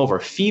taking over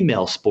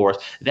female sports,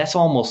 that's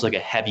almost like a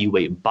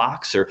heavyweight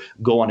boxer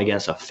going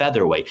against a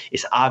featherweight.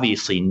 It's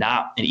obviously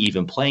not an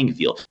even playing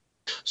field.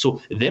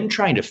 So them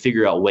trying to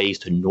figure out ways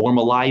to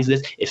normalize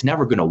this, it's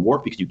never going to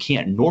work because you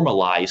can't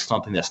normalize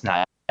something that's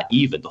not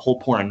even. The whole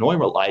point of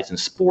normalizing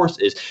sports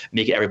is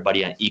making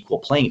everybody on an equal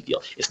playing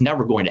field. It's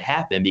never going to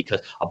happen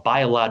because a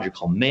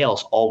biological male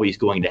is always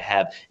going to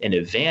have an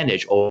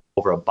advantage over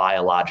a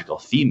biological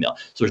female.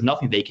 So there's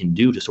nothing they can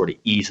do to sort of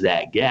ease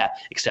that gap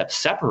except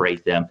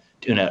separate them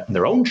in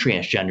their own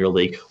transgender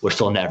league, which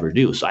they'll never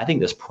do. So I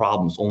think this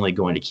problem is only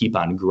going to keep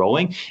on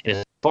growing. And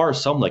as far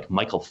as someone like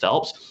Michael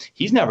Phelps,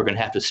 he's never going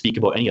to have to speak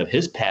about any of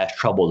his past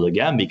troubles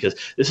again because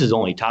this is the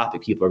only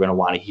topic people are going to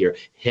want to hear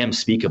him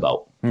speak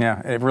about.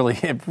 Yeah, it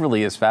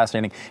really is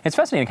fascinating. It's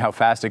fascinating how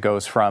fast it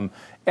goes from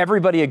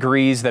everybody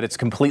agrees that it's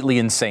completely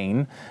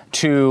insane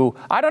to,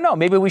 I don't know,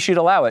 maybe we should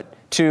allow it,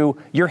 to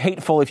you're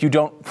hateful if you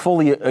don't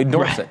fully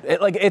endorse it.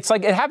 It's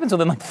like it happens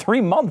within like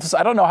 3 months.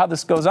 I don't know how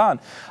this goes on.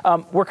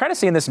 We're kind of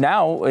seeing this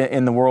now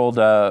in the world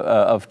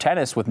of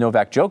tennis with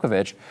Novak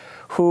Djokovic,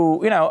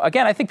 who,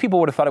 again, I think people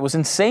would have thought it was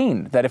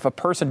insane that if a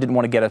person didn't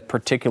want to get a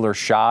particular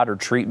shot or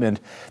treatment,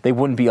 they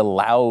wouldn't be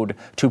allowed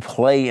to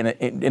play in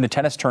a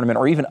tennis tournament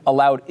or even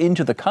allowed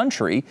into the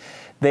country.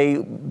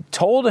 They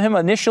told him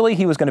initially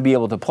he was going to be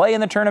able to play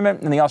in the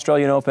tournament in the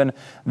Australian Open.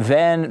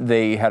 Then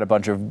they had a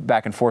bunch of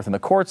back and forth in the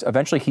courts.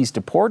 Eventually, he's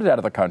deported out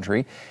of the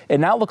country. It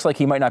now looks like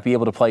he might not be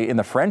able to play in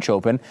the French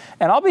Open.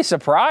 And I'll be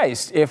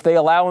surprised if they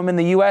allow him in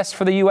the U.S.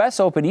 for the U.S.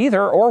 Open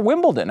either, or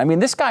Wimbledon. I mean,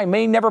 this guy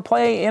may never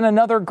play in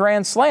another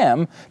Grand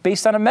Slam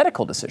based on a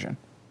medical decision.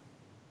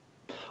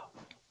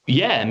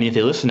 Yeah, I mean, if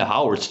they listen to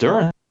Howard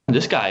Stern,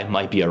 this guy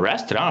might be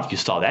arrested. I don't know if you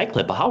saw that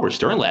clip, but Howard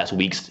Stern last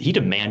week, he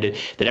demanded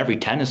that every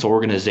tennis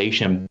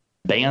organization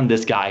ban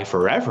this guy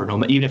forever,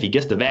 even if he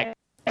gets the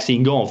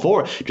vaccine going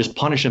forward, just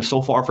punish him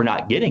so far for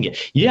not getting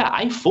it. Yeah,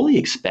 I fully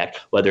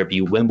expect, whether it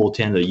be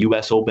Wimbledon, the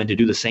U.S. Open, to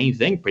do the same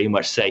thing, pretty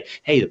much say,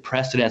 hey, the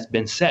precedent's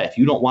been set. If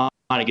you don't want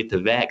to get the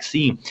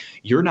vaccine,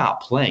 you're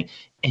not playing.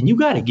 And you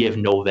got to give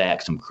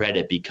Novak some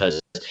credit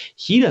because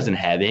he doesn't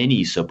have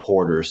any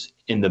supporters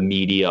in the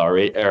media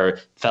or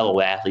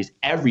fellow athletes.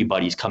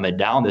 Everybody's coming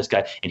down this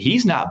guy, and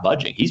he's not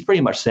budging. He's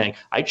pretty much saying,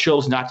 I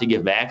chose not to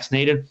get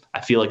vaccinated.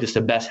 I feel like this is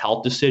the best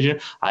health decision.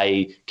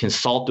 I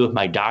consulted with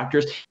my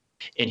doctors.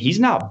 And he's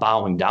not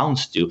bowing down,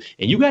 Stu.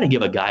 And you got to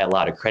give a guy a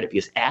lot of credit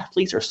because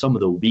athletes are some of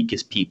the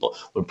weakest people.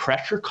 When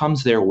pressure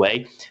comes their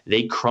way,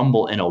 they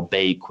crumble and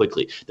obey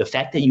quickly. The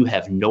fact that you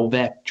have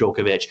Novak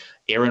Djokovic,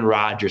 Aaron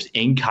Rodgers,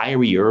 and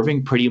Kyrie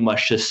Irving pretty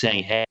much just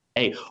saying,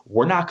 hey,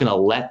 we're not going to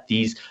let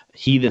these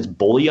heathens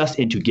bully us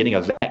into getting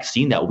a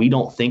vaccine that we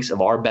don't think's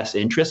of our best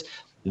interest.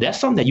 That's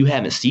something that you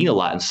haven't seen a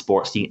lot in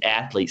sports, seeing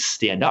athletes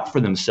stand up for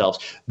themselves,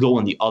 go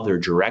in the other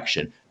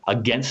direction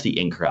against the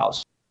in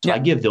crowds. So yeah. I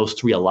give those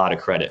three a lot of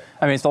credit.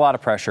 I mean, it's a lot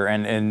of pressure.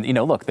 And you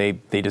know, look, they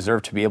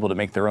deserve to be able to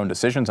make their own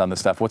decisions on this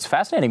stuff. What's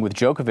fascinating with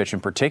Djokovic in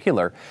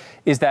particular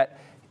is that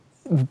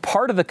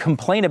part of the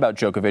complaint about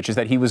Djokovic is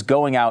that he was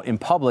going out in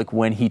public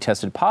when he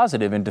tested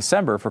positive in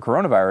December for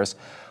coronavirus.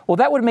 Well,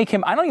 that would make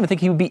him, I don't even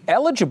think he would be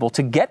eligible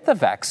to get the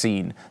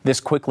vaccine this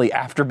quickly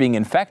after being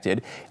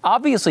infected.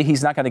 Obviously,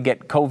 he's not going to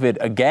get COVID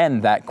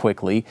again that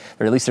quickly,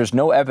 or at least there's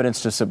no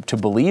evidence to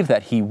believe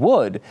that he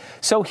would.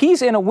 So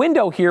he's in a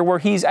window here where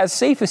he's as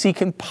safe as he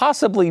can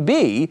possibly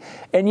be,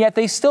 and yet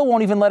they still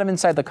won't even let him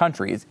inside the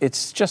country.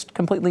 It's just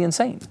completely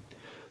insane.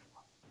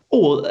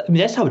 Oh, I mean,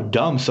 that's how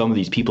dumb some of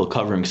these people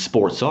covering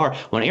sports are.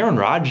 When Aaron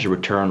Rodgers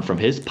returned from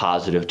his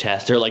positive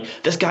test, they're like,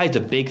 this guy's a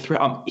big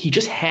threat. He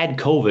just had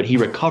COVID. He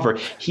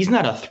recovered. He's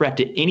not a threat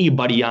to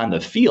anybody on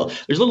the field.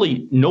 There's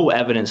literally no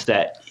evidence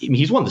that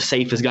he's one of the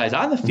safest guys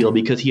on the field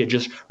because he had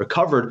just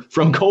recovered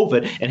from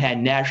COVID and had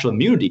natural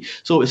immunity.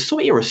 So it's so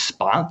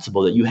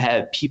irresponsible that you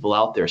have people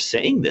out there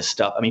saying this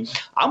stuff. I mean,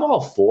 I'm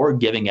all for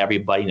giving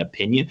everybody an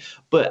opinion,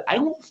 but I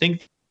don't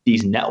think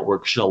these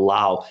networks should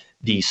allow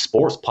these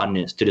sports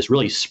pundits to just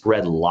really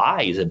spread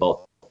lies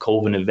about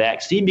COVID and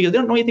vaccine because they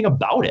don't know anything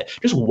about it.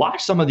 Just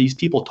watch some of these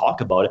people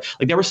talk about it.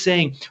 Like they were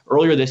saying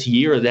earlier this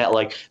year that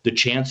like the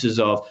chances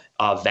of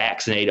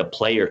vaccinate a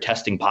player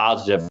testing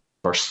positive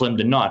are slim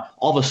to none.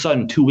 All of a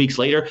sudden, 2 weeks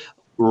later,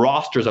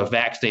 rosters of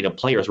vaccinated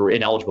players were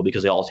ineligible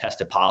because they all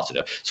tested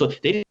positive. So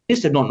they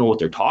just don't know what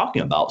they're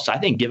talking about. So I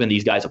think giving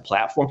these guys a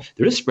platform,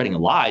 they're just spreading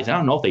lies. I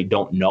don't know if they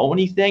don't know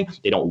anything,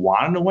 they don't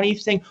want to know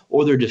anything,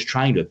 or they're just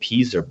trying to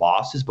appease their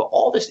bosses. But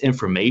all this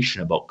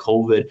information about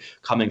COVID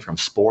coming from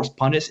sports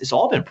pundits, it's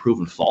all been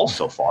proven false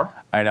so far.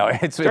 I know.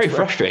 It's very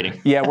frustrating.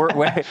 Yeah, we're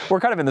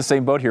kind of in the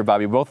same boat here,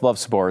 Bobby. We both love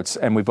sports,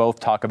 and we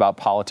both talk about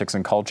politics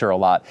and culture a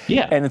lot.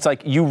 Yeah. And it's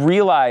like you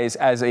realize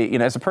as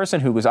a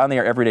person who was on the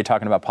air every day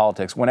talking about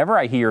politics, whenever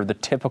I hear the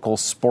typical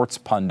sports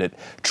pundit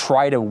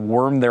try to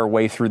worm their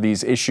way through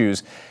these issues,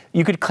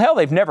 you could tell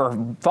they've never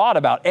thought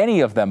about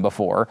any of them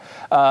before,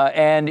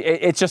 and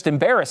it's just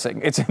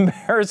embarrassing. It's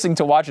embarrassing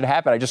to watch it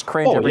happen. I just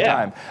cringe every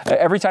time.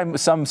 Every time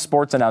some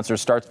sports announcer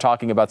starts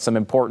talking about some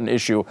important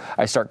issue,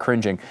 I start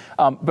cringing.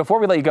 Before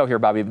we let you go here,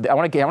 Bobby, I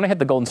want to hit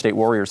the Golden State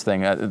Warriors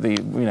thing.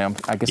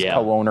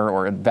 Co-owner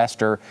or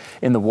investor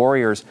in the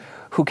Warriors,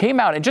 who came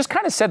out and just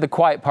kind of said the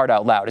quiet part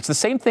out loud. It's the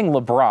same thing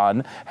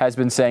LeBron has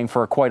been saying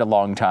for quite a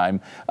long time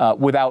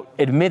without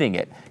admitting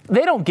it.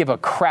 They don't give a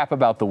crap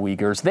about the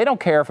Uyghurs. They don't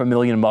care if 1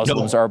 million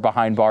Muslims are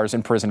behind bars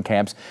in prison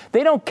camps.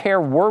 They don't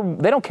care.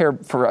 They don't care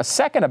for a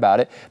second about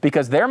it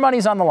because their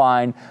money's on the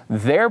line,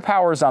 their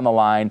power's on the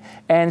line,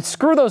 and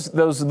screw those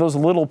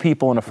little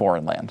people in a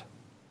foreign land.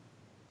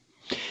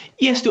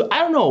 Yes, Stu, I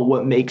don't know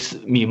what makes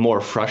me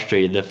more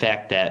frustrated, the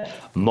fact that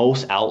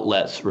most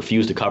outlets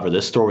refuse to cover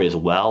this story as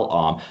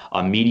well.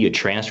 A media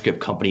transcript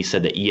company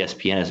said that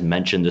ESPN has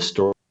mentioned this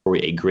story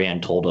a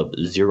grand total of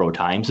 0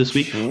 times this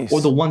week. Jeez. Or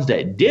the ones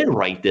that did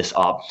write this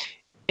up,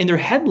 and their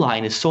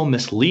headline is so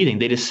misleading.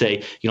 They just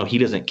say, he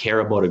doesn't care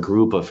about a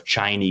group of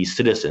Chinese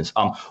citizens.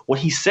 What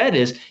he said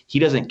is he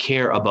doesn't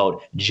care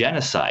about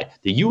genocide.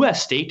 The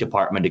U.S. State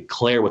Department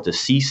declared what the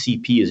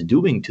CCP is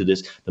doing to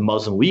the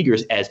Muslim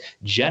Uyghurs as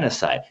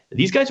genocide.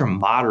 These guys are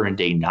modern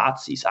day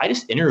Nazis. I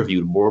just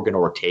interviewed Morgan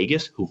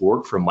Ortagus, who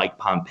worked for Mike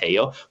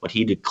Pompeo when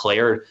he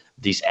declared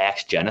these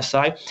acts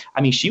genocide.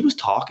 I mean, she was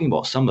talking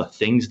about some of the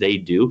things they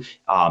do.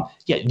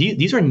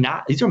 These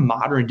are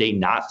modern day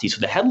Nazis.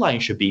 So the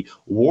headline should be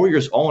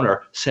Warriors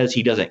owner says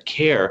he doesn't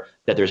care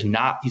that there's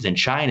Nazis in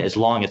China as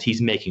long as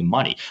he's making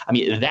money. I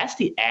mean, that's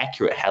the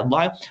accurate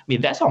headline. I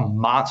mean, that's a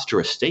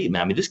monstrous statement.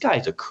 I mean, this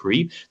guy's a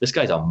creep. This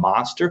guy's a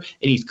monster.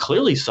 And he's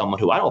clearly someone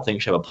who I don't think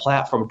should have a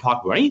platform to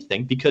talk about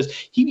anything because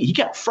he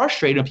got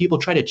frustrated when people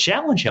try to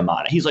challenge him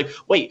on it. He's like,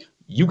 wait,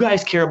 you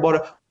guys care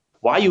about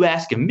why are you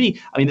asking me?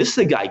 I mean, this is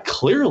a guy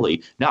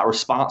clearly not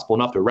responsible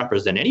enough to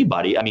represent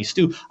anybody. I mean,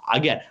 Stu,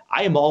 again,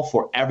 I am all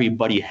for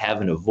everybody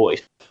having a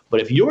voice. But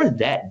if you're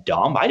that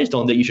dumb, I just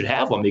don't think you should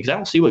have one because I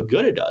don't see what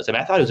good it does. I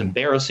mean, I thought it was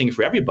embarrassing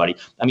for everybody.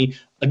 I mean,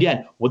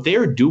 again, what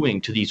they're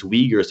doing to these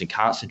Uyghurs in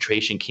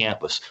concentration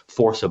camps,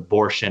 forced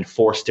abortion,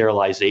 forced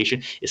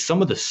sterilization, is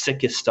some of the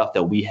sickest stuff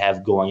that we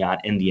have going on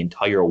in the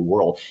entire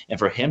world. And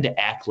for him to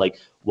act like,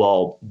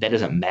 well, that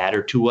doesn't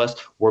matter to us,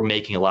 we're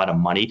making a lot of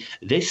money.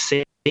 This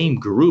same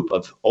group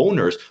of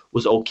owners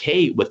was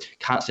okay with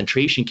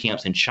concentration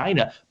camps in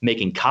China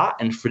making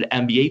cotton for the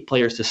NBA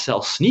players to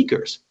sell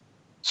sneakers.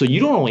 So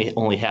you don't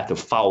only have to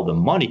follow the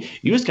money,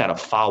 you just got to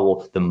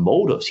follow the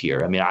motives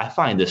here. I mean, I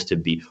find this to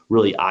be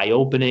really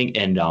eye-opening.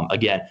 And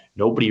again,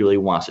 nobody really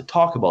wants to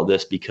talk about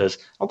this because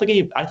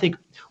I think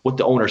what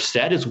the owner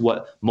said is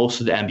what most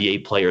of the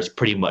NBA players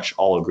pretty much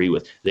all agree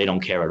with. They don't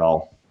care at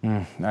all.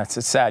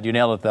 It's sad. You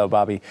nailed it, though,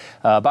 Bobby.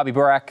 Bobby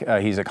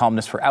Burack, he's a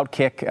columnist for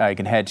Outkick. You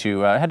can head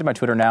to my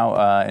Twitter now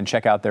and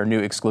check out their new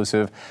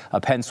exclusive. A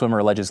Penn swimmer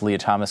alleges Leah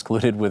Thomas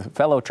colluded with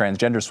fellow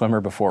transgender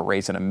swimmer before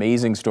race. An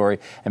amazing story.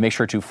 And make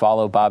sure to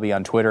follow Bobby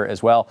on Twitter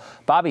as well.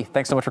 Bobby,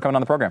 thanks so much for coming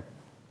on the program.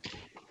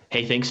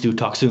 Hey, thanks, Stu.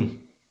 Talk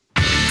soon.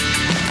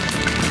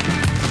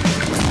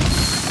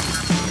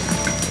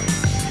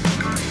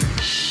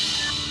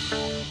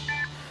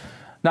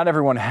 Not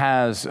everyone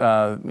is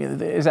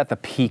at the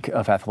peak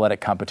of athletic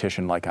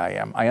competition like I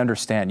am. I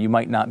understand you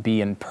might not be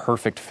in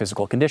perfect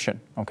physical condition,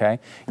 okay?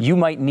 You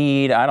might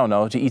need,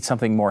 to eat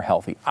something more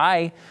healthy.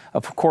 I,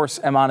 of course,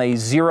 am on a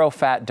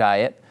zero-fat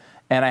diet,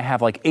 and I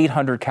have like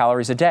 800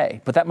 calories a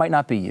day, but that might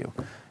not be you.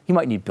 You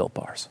might need Built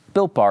Bars.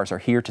 Built Bars are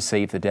here to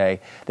save the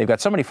day. They've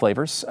got so many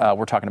flavors.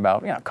 We're talking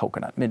about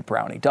coconut, mint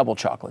brownie, double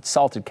chocolate,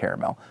 salted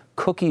caramel,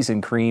 cookies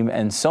and cream,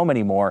 and so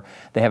many more.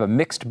 They have a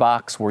mixed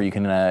box where you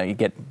can you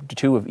get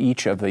 2 of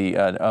each of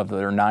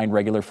their 9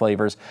 regular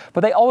flavors.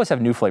 But they always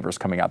have new flavors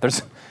coming out.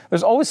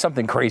 There's always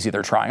something crazy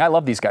they're trying. I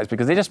love these guys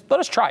because they just let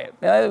us try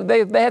it.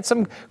 They had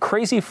some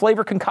crazy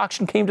flavor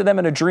concoction came to them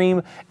in a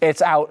dream.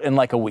 It's out in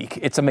like a week.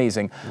 It's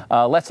amazing.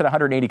 Less than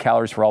 180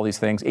 calories for all these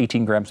things,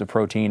 18 grams of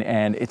protein,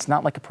 and it's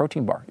not like a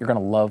protein bar. You're going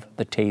to love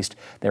the taste.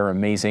 They're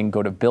amazing.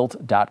 Go to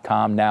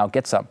Built.com now.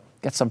 Get some.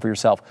 Get some for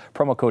yourself.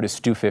 Promo code is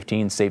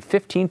STU15. Save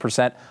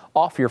 15%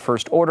 off your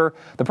first order.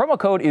 The promo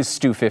code is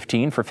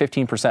STU15 for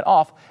 15%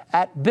 off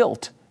at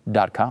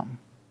Built.com.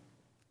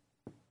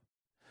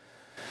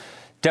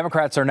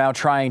 Democrats are now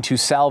trying to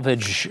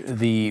salvage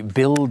the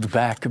Build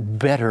Back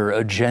Better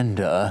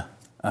agenda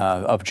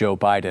of Joe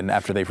Biden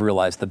after they've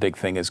realized the big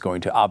thing is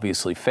going to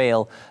obviously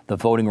fail. The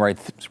voting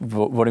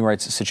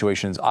rights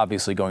situation is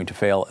obviously going to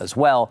fail as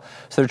well.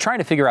 So they're trying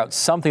to figure out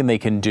something they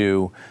can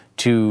do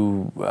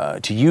to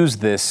use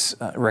this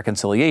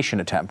reconciliation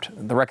attempt.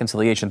 The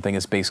reconciliation thing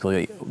is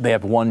basically they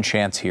have one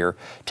chance here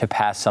to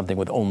pass something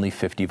with only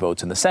 50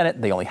 votes in the Senate.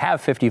 They only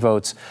have 50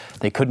 votes.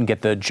 They couldn't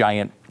get the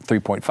giant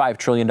 $3.5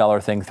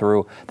 trillion thing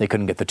through. They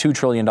couldn't get the $2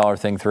 trillion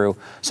thing through.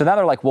 So now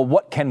they're like, well,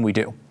 what can we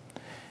do?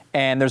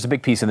 And there's a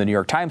big piece in the New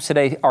York Times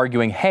today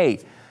arguing, hey,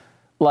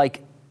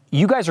 like,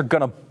 you guys are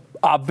going to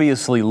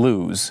obviously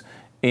lose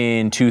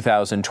in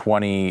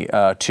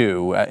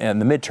 2022 in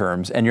the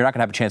midterms, and you're not going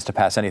to have a chance to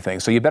pass anything.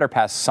 So you better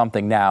pass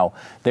something now.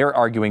 They're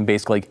arguing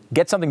basically,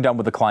 get something done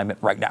with the climate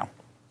right now.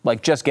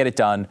 Like, just get it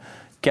done.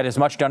 Get as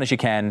much done as you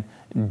can.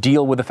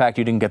 Deal with the fact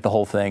you didn't get the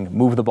whole thing.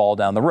 Move the ball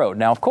down the road.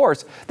 Now, of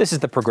course, this is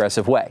the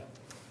progressive way.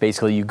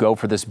 Basically, you go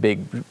for this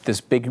big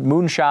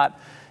moonshot.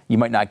 You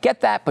might not get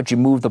that, but you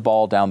move the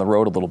ball down the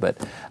road a little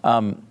bit.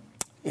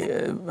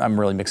 I'm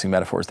really mixing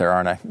metaphors there,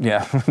 aren't I?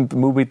 Yeah,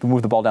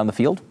 move the ball down the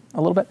field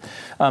a little bit.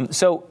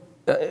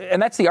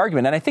 And that's the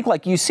argument. And I think,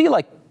 like, you see,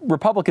 like,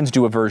 Republicans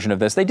do a version of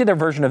this. They did a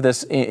version of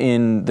this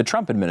in the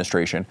Trump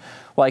administration.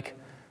 Like,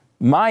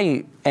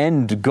 my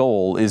end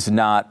goal is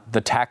not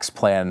the tax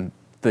plan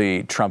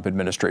the Trump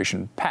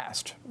administration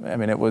passed. I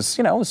mean, it was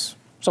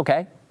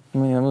okay. I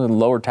mean,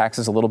 lower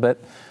taxes a little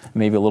bit,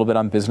 maybe a little bit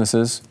on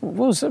businesses. It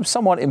was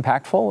somewhat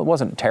impactful. It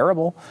wasn't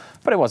terrible,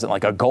 but it wasn't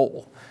like a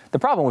goal. The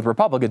problem with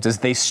Republicans is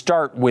they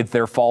start with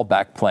their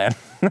fallback plan.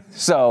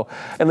 So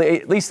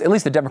at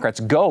least the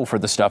Democrats go for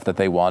the stuff that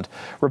they want.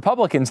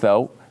 Republicans,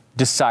 though,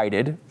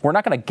 decided we're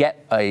not going to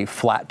get a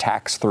flat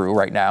tax through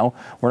right now.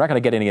 We're not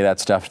going to get any of that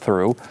stuff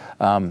through.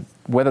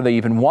 Whether they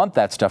even want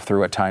that stuff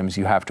through at times,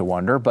 you have to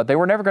wonder. But they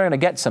were never going to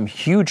get some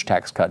huge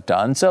tax cut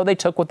done, so they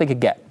took what they could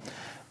get.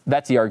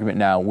 That's the argument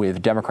now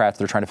with Democrats.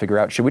 They're trying to figure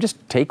out, should we just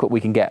take what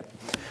we can get?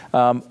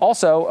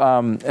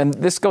 Also, and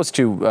this goes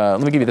to,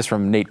 let me give you this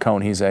from Nate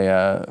Cohn. He's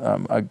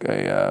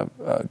a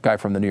guy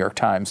from the New York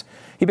Times.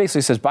 He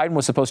basically says Biden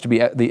was supposed to be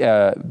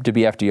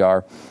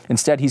FDR.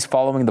 Instead, he's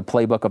following the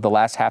playbook of the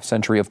last half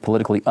century of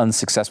politically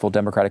unsuccessful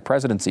Democratic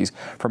presidencies,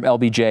 from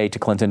LBJ to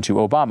Clinton to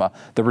Obama.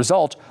 The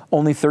result,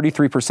 only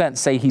 33%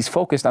 say he's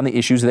focused on the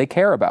issues they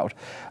care about.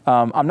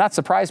 I'm not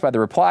surprised by the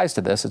replies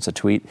to this. It's a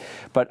tweet.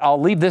 But I'll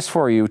leave this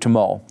for you to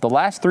mull. The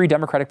last 3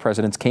 Democratic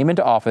presidents came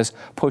into office,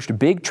 pushed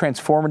big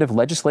transformative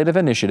legislative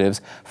initiatives,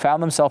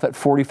 found themselves at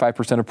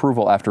 45%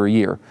 approval after a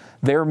year.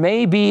 There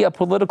may be a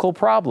political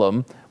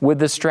problem with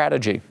this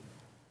strategy.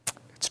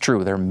 It's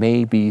true. There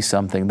may be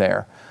something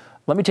there.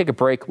 Let me take a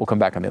break. We'll come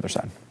back on the other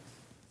side.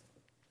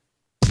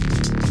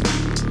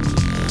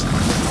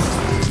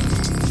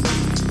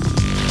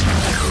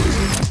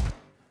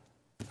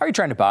 Are you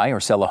trying to buy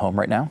or sell a home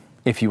right now?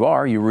 If you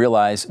are, you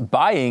realize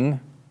buying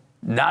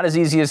not as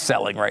easy as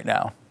selling right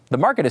now. The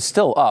market is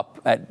still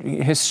up at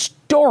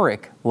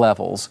historic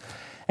levels.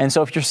 And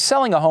so if you're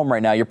selling a home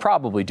right now, you're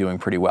probably doing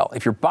pretty well.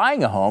 If you're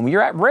buying a home,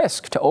 you're at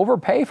risk to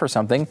overpay for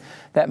something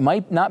that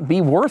might not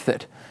be worth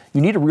it. You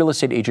need a real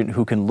estate agent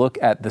who can look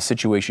at the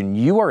situation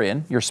you are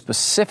in, your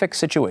specific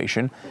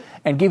situation,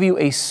 and give you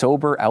a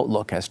sober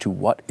outlook as to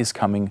what is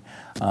coming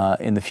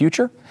in the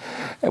future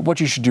and what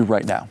you should do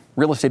right now.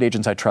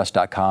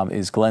 RealestateAgentsITrust.com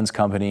is Glenn's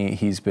company.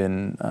 He's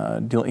been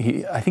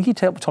I think he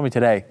told me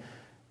today,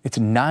 it's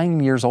 9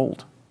 years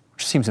old.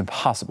 Seems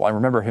impossible. I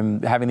remember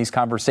him having these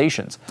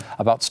conversations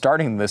about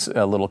starting this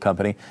little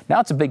company. Now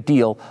it's a big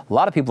deal. A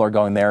lot of people are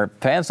going there.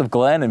 Fans of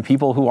Glenn and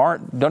people who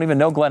don't even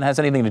know Glenn has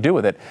anything to do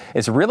with it.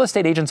 It's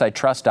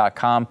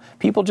realestateagentsitrust.com.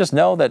 People just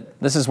know that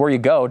this is where you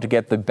go to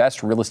get the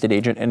best real estate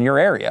agent in your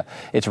area.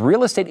 It's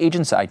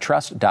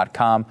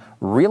realestateagentsitrust.com.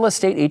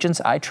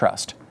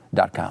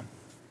 Realestateagentsitrust.com.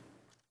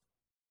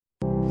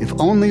 If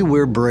only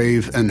we're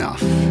brave enough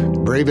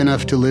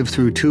to live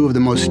through two of the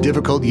most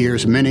difficult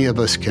years many of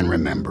us can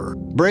remember.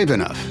 Brave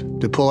enough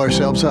to pull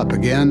ourselves up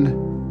again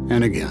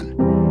and again.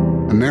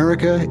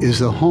 America is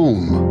the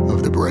home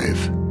of the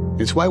brave.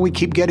 It's why we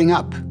keep getting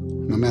up,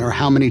 no matter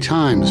how many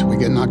times we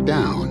get knocked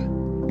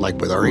down. Like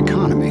with our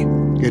economy.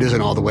 It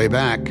isn't all the way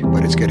back,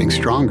 but it's getting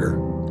stronger.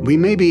 We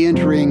may be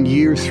entering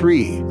year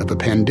 3 of a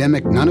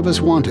pandemic none of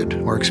us wanted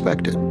or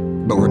expected,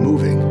 but we're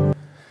moving.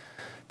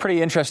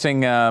 Pretty interesting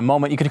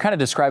moment. You could kind of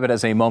describe it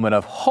as a moment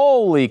of,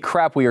 holy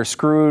crap, we are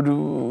screwed.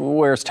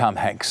 Where's Tom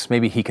Hanks?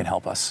 Maybe he can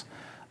help us.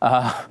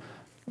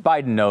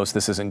 Biden knows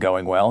this isn't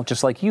going well,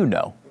 just like you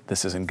know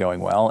this isn't going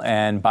well.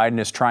 And Biden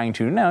is trying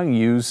to now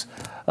use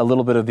a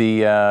little bit of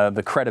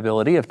the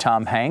credibility of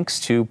Tom Hanks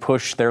to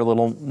push their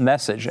little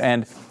message.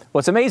 And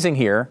what's amazing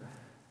here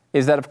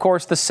is that, of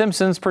course, The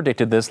Simpsons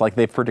predicted this like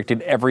they've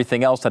predicted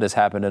everything else that has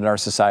happened in our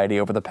society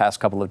over the past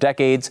couple of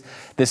decades.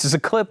 This is a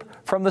clip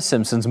from The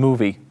Simpsons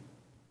movie.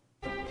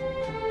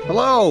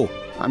 Hello,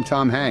 I'm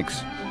Tom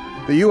Hanks.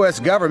 The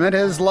U.S. government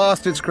has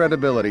lost its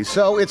credibility,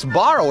 so it's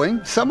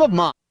borrowing some of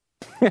mine.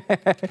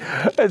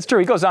 It's true.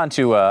 He goes on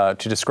to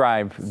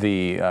describe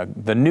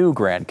the new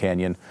Grand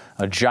Canyon,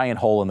 a giant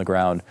hole in the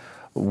ground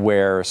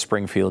where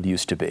Springfield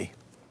used to be.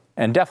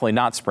 And definitely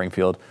not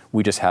Springfield.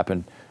 We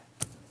didn't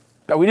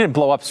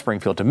blow up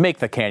Springfield to make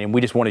the canyon.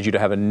 We just wanted you to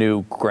have a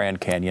new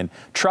Grand Canyon.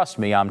 Trust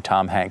me, I'm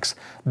Tom Hanks.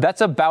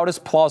 That's about as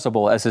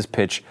plausible as his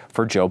pitch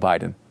for Joe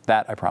Biden.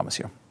 That I promise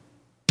you.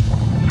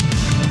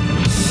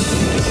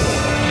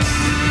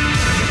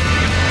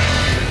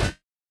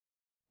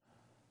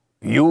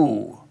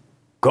 You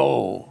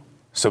go,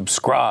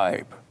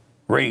 subscribe,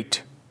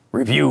 rate,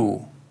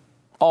 review,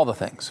 all the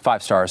things.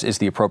 5 stars is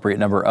the appropriate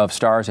number of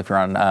stars. If you're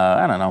on,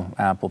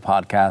 Apple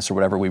Podcasts or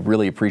whatever, we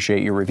really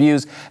appreciate your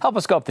reviews. Help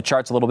us go up the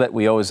charts a little bit.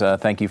 We always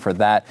thank you for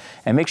that.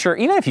 And make sure,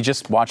 even if you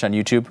just watch on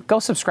YouTube, go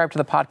subscribe to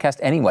the podcast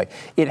anyway.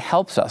 It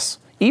helps us.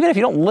 Even if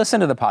you don't listen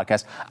to the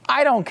podcast,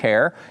 I don't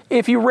care.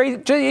 If you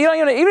rate,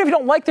 even if you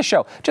don't like the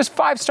show, just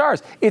 5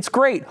 stars. It's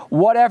great.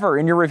 Whatever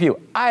in your review,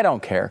 I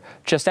don't care.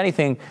 Just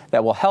anything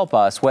that will help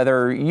us,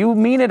 whether you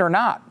mean it or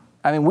not.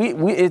 I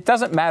mean, it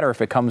doesn't matter if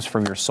it comes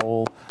from your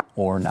soul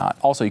or not.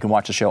 Also, you can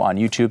watch the show on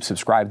YouTube,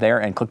 subscribe there,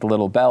 and click the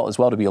little bell as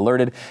well to be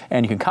alerted.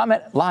 And you can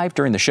comment live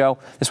during the show.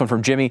 This one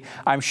from Jimmy.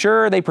 I'm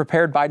sure they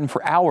prepared Biden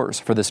for hours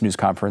for this news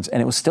conference, and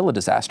it was still a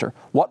disaster.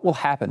 What will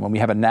happen when we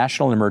have a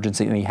national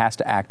emergency and he has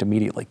to act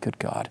immediately? Good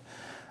God.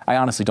 I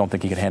honestly don't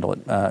think he can handle it.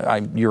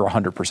 You're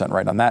 100%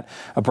 right on that.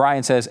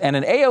 Brian says, and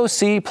an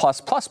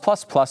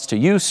AOC++++ to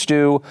you,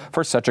 Stu,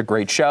 for such a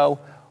great show.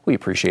 We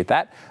appreciate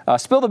that.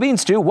 Spill the beans,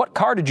 Stu. What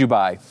car did you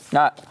buy?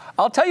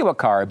 I'll tell you what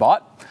car I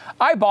bought.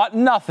 I bought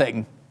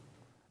nothing.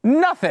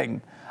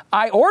 Nothing.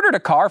 I ordered a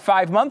car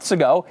 5 months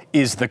ago.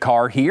 Is the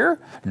car here?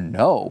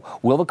 No.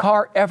 Will the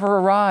car ever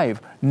arrive?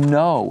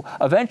 No.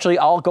 Eventually,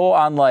 I'll go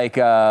on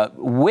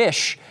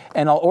Wish,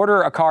 and I'll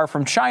order a car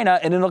from China,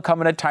 and it'll come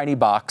in a tiny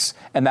box,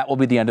 and that will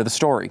be the end of the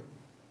story.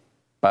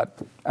 But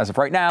as of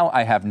right now,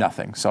 I have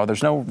nothing. So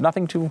there's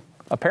nothing to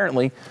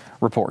apparently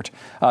report.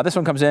 This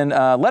one comes in.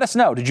 Let us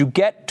know. Did you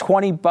get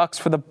 $20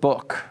 for the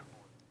book?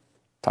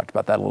 Talked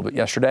about that a little bit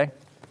yesterday.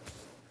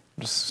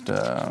 Just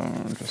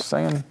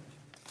saying.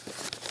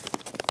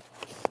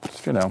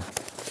 Just,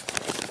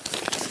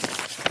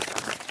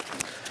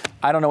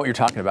 I don't know what you're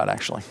talking about,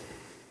 actually.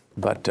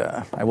 But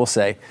I will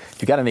say, if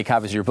you got any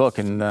copies of your book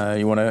and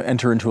you want to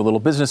enter into a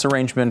little business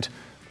arrangement,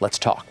 let's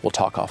talk. We'll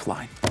talk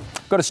offline.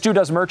 Go to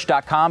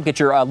StuDoesMerch.com. Get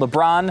your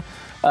LeBron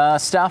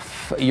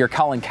stuff. Your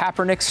Colin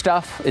Kaepernick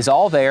stuff is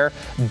all there.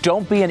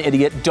 Don't be an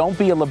idiot. Don't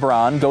be a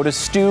LeBron. Go to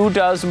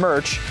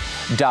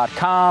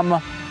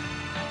StuDoesMerch.com.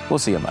 We'll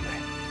see you Monday.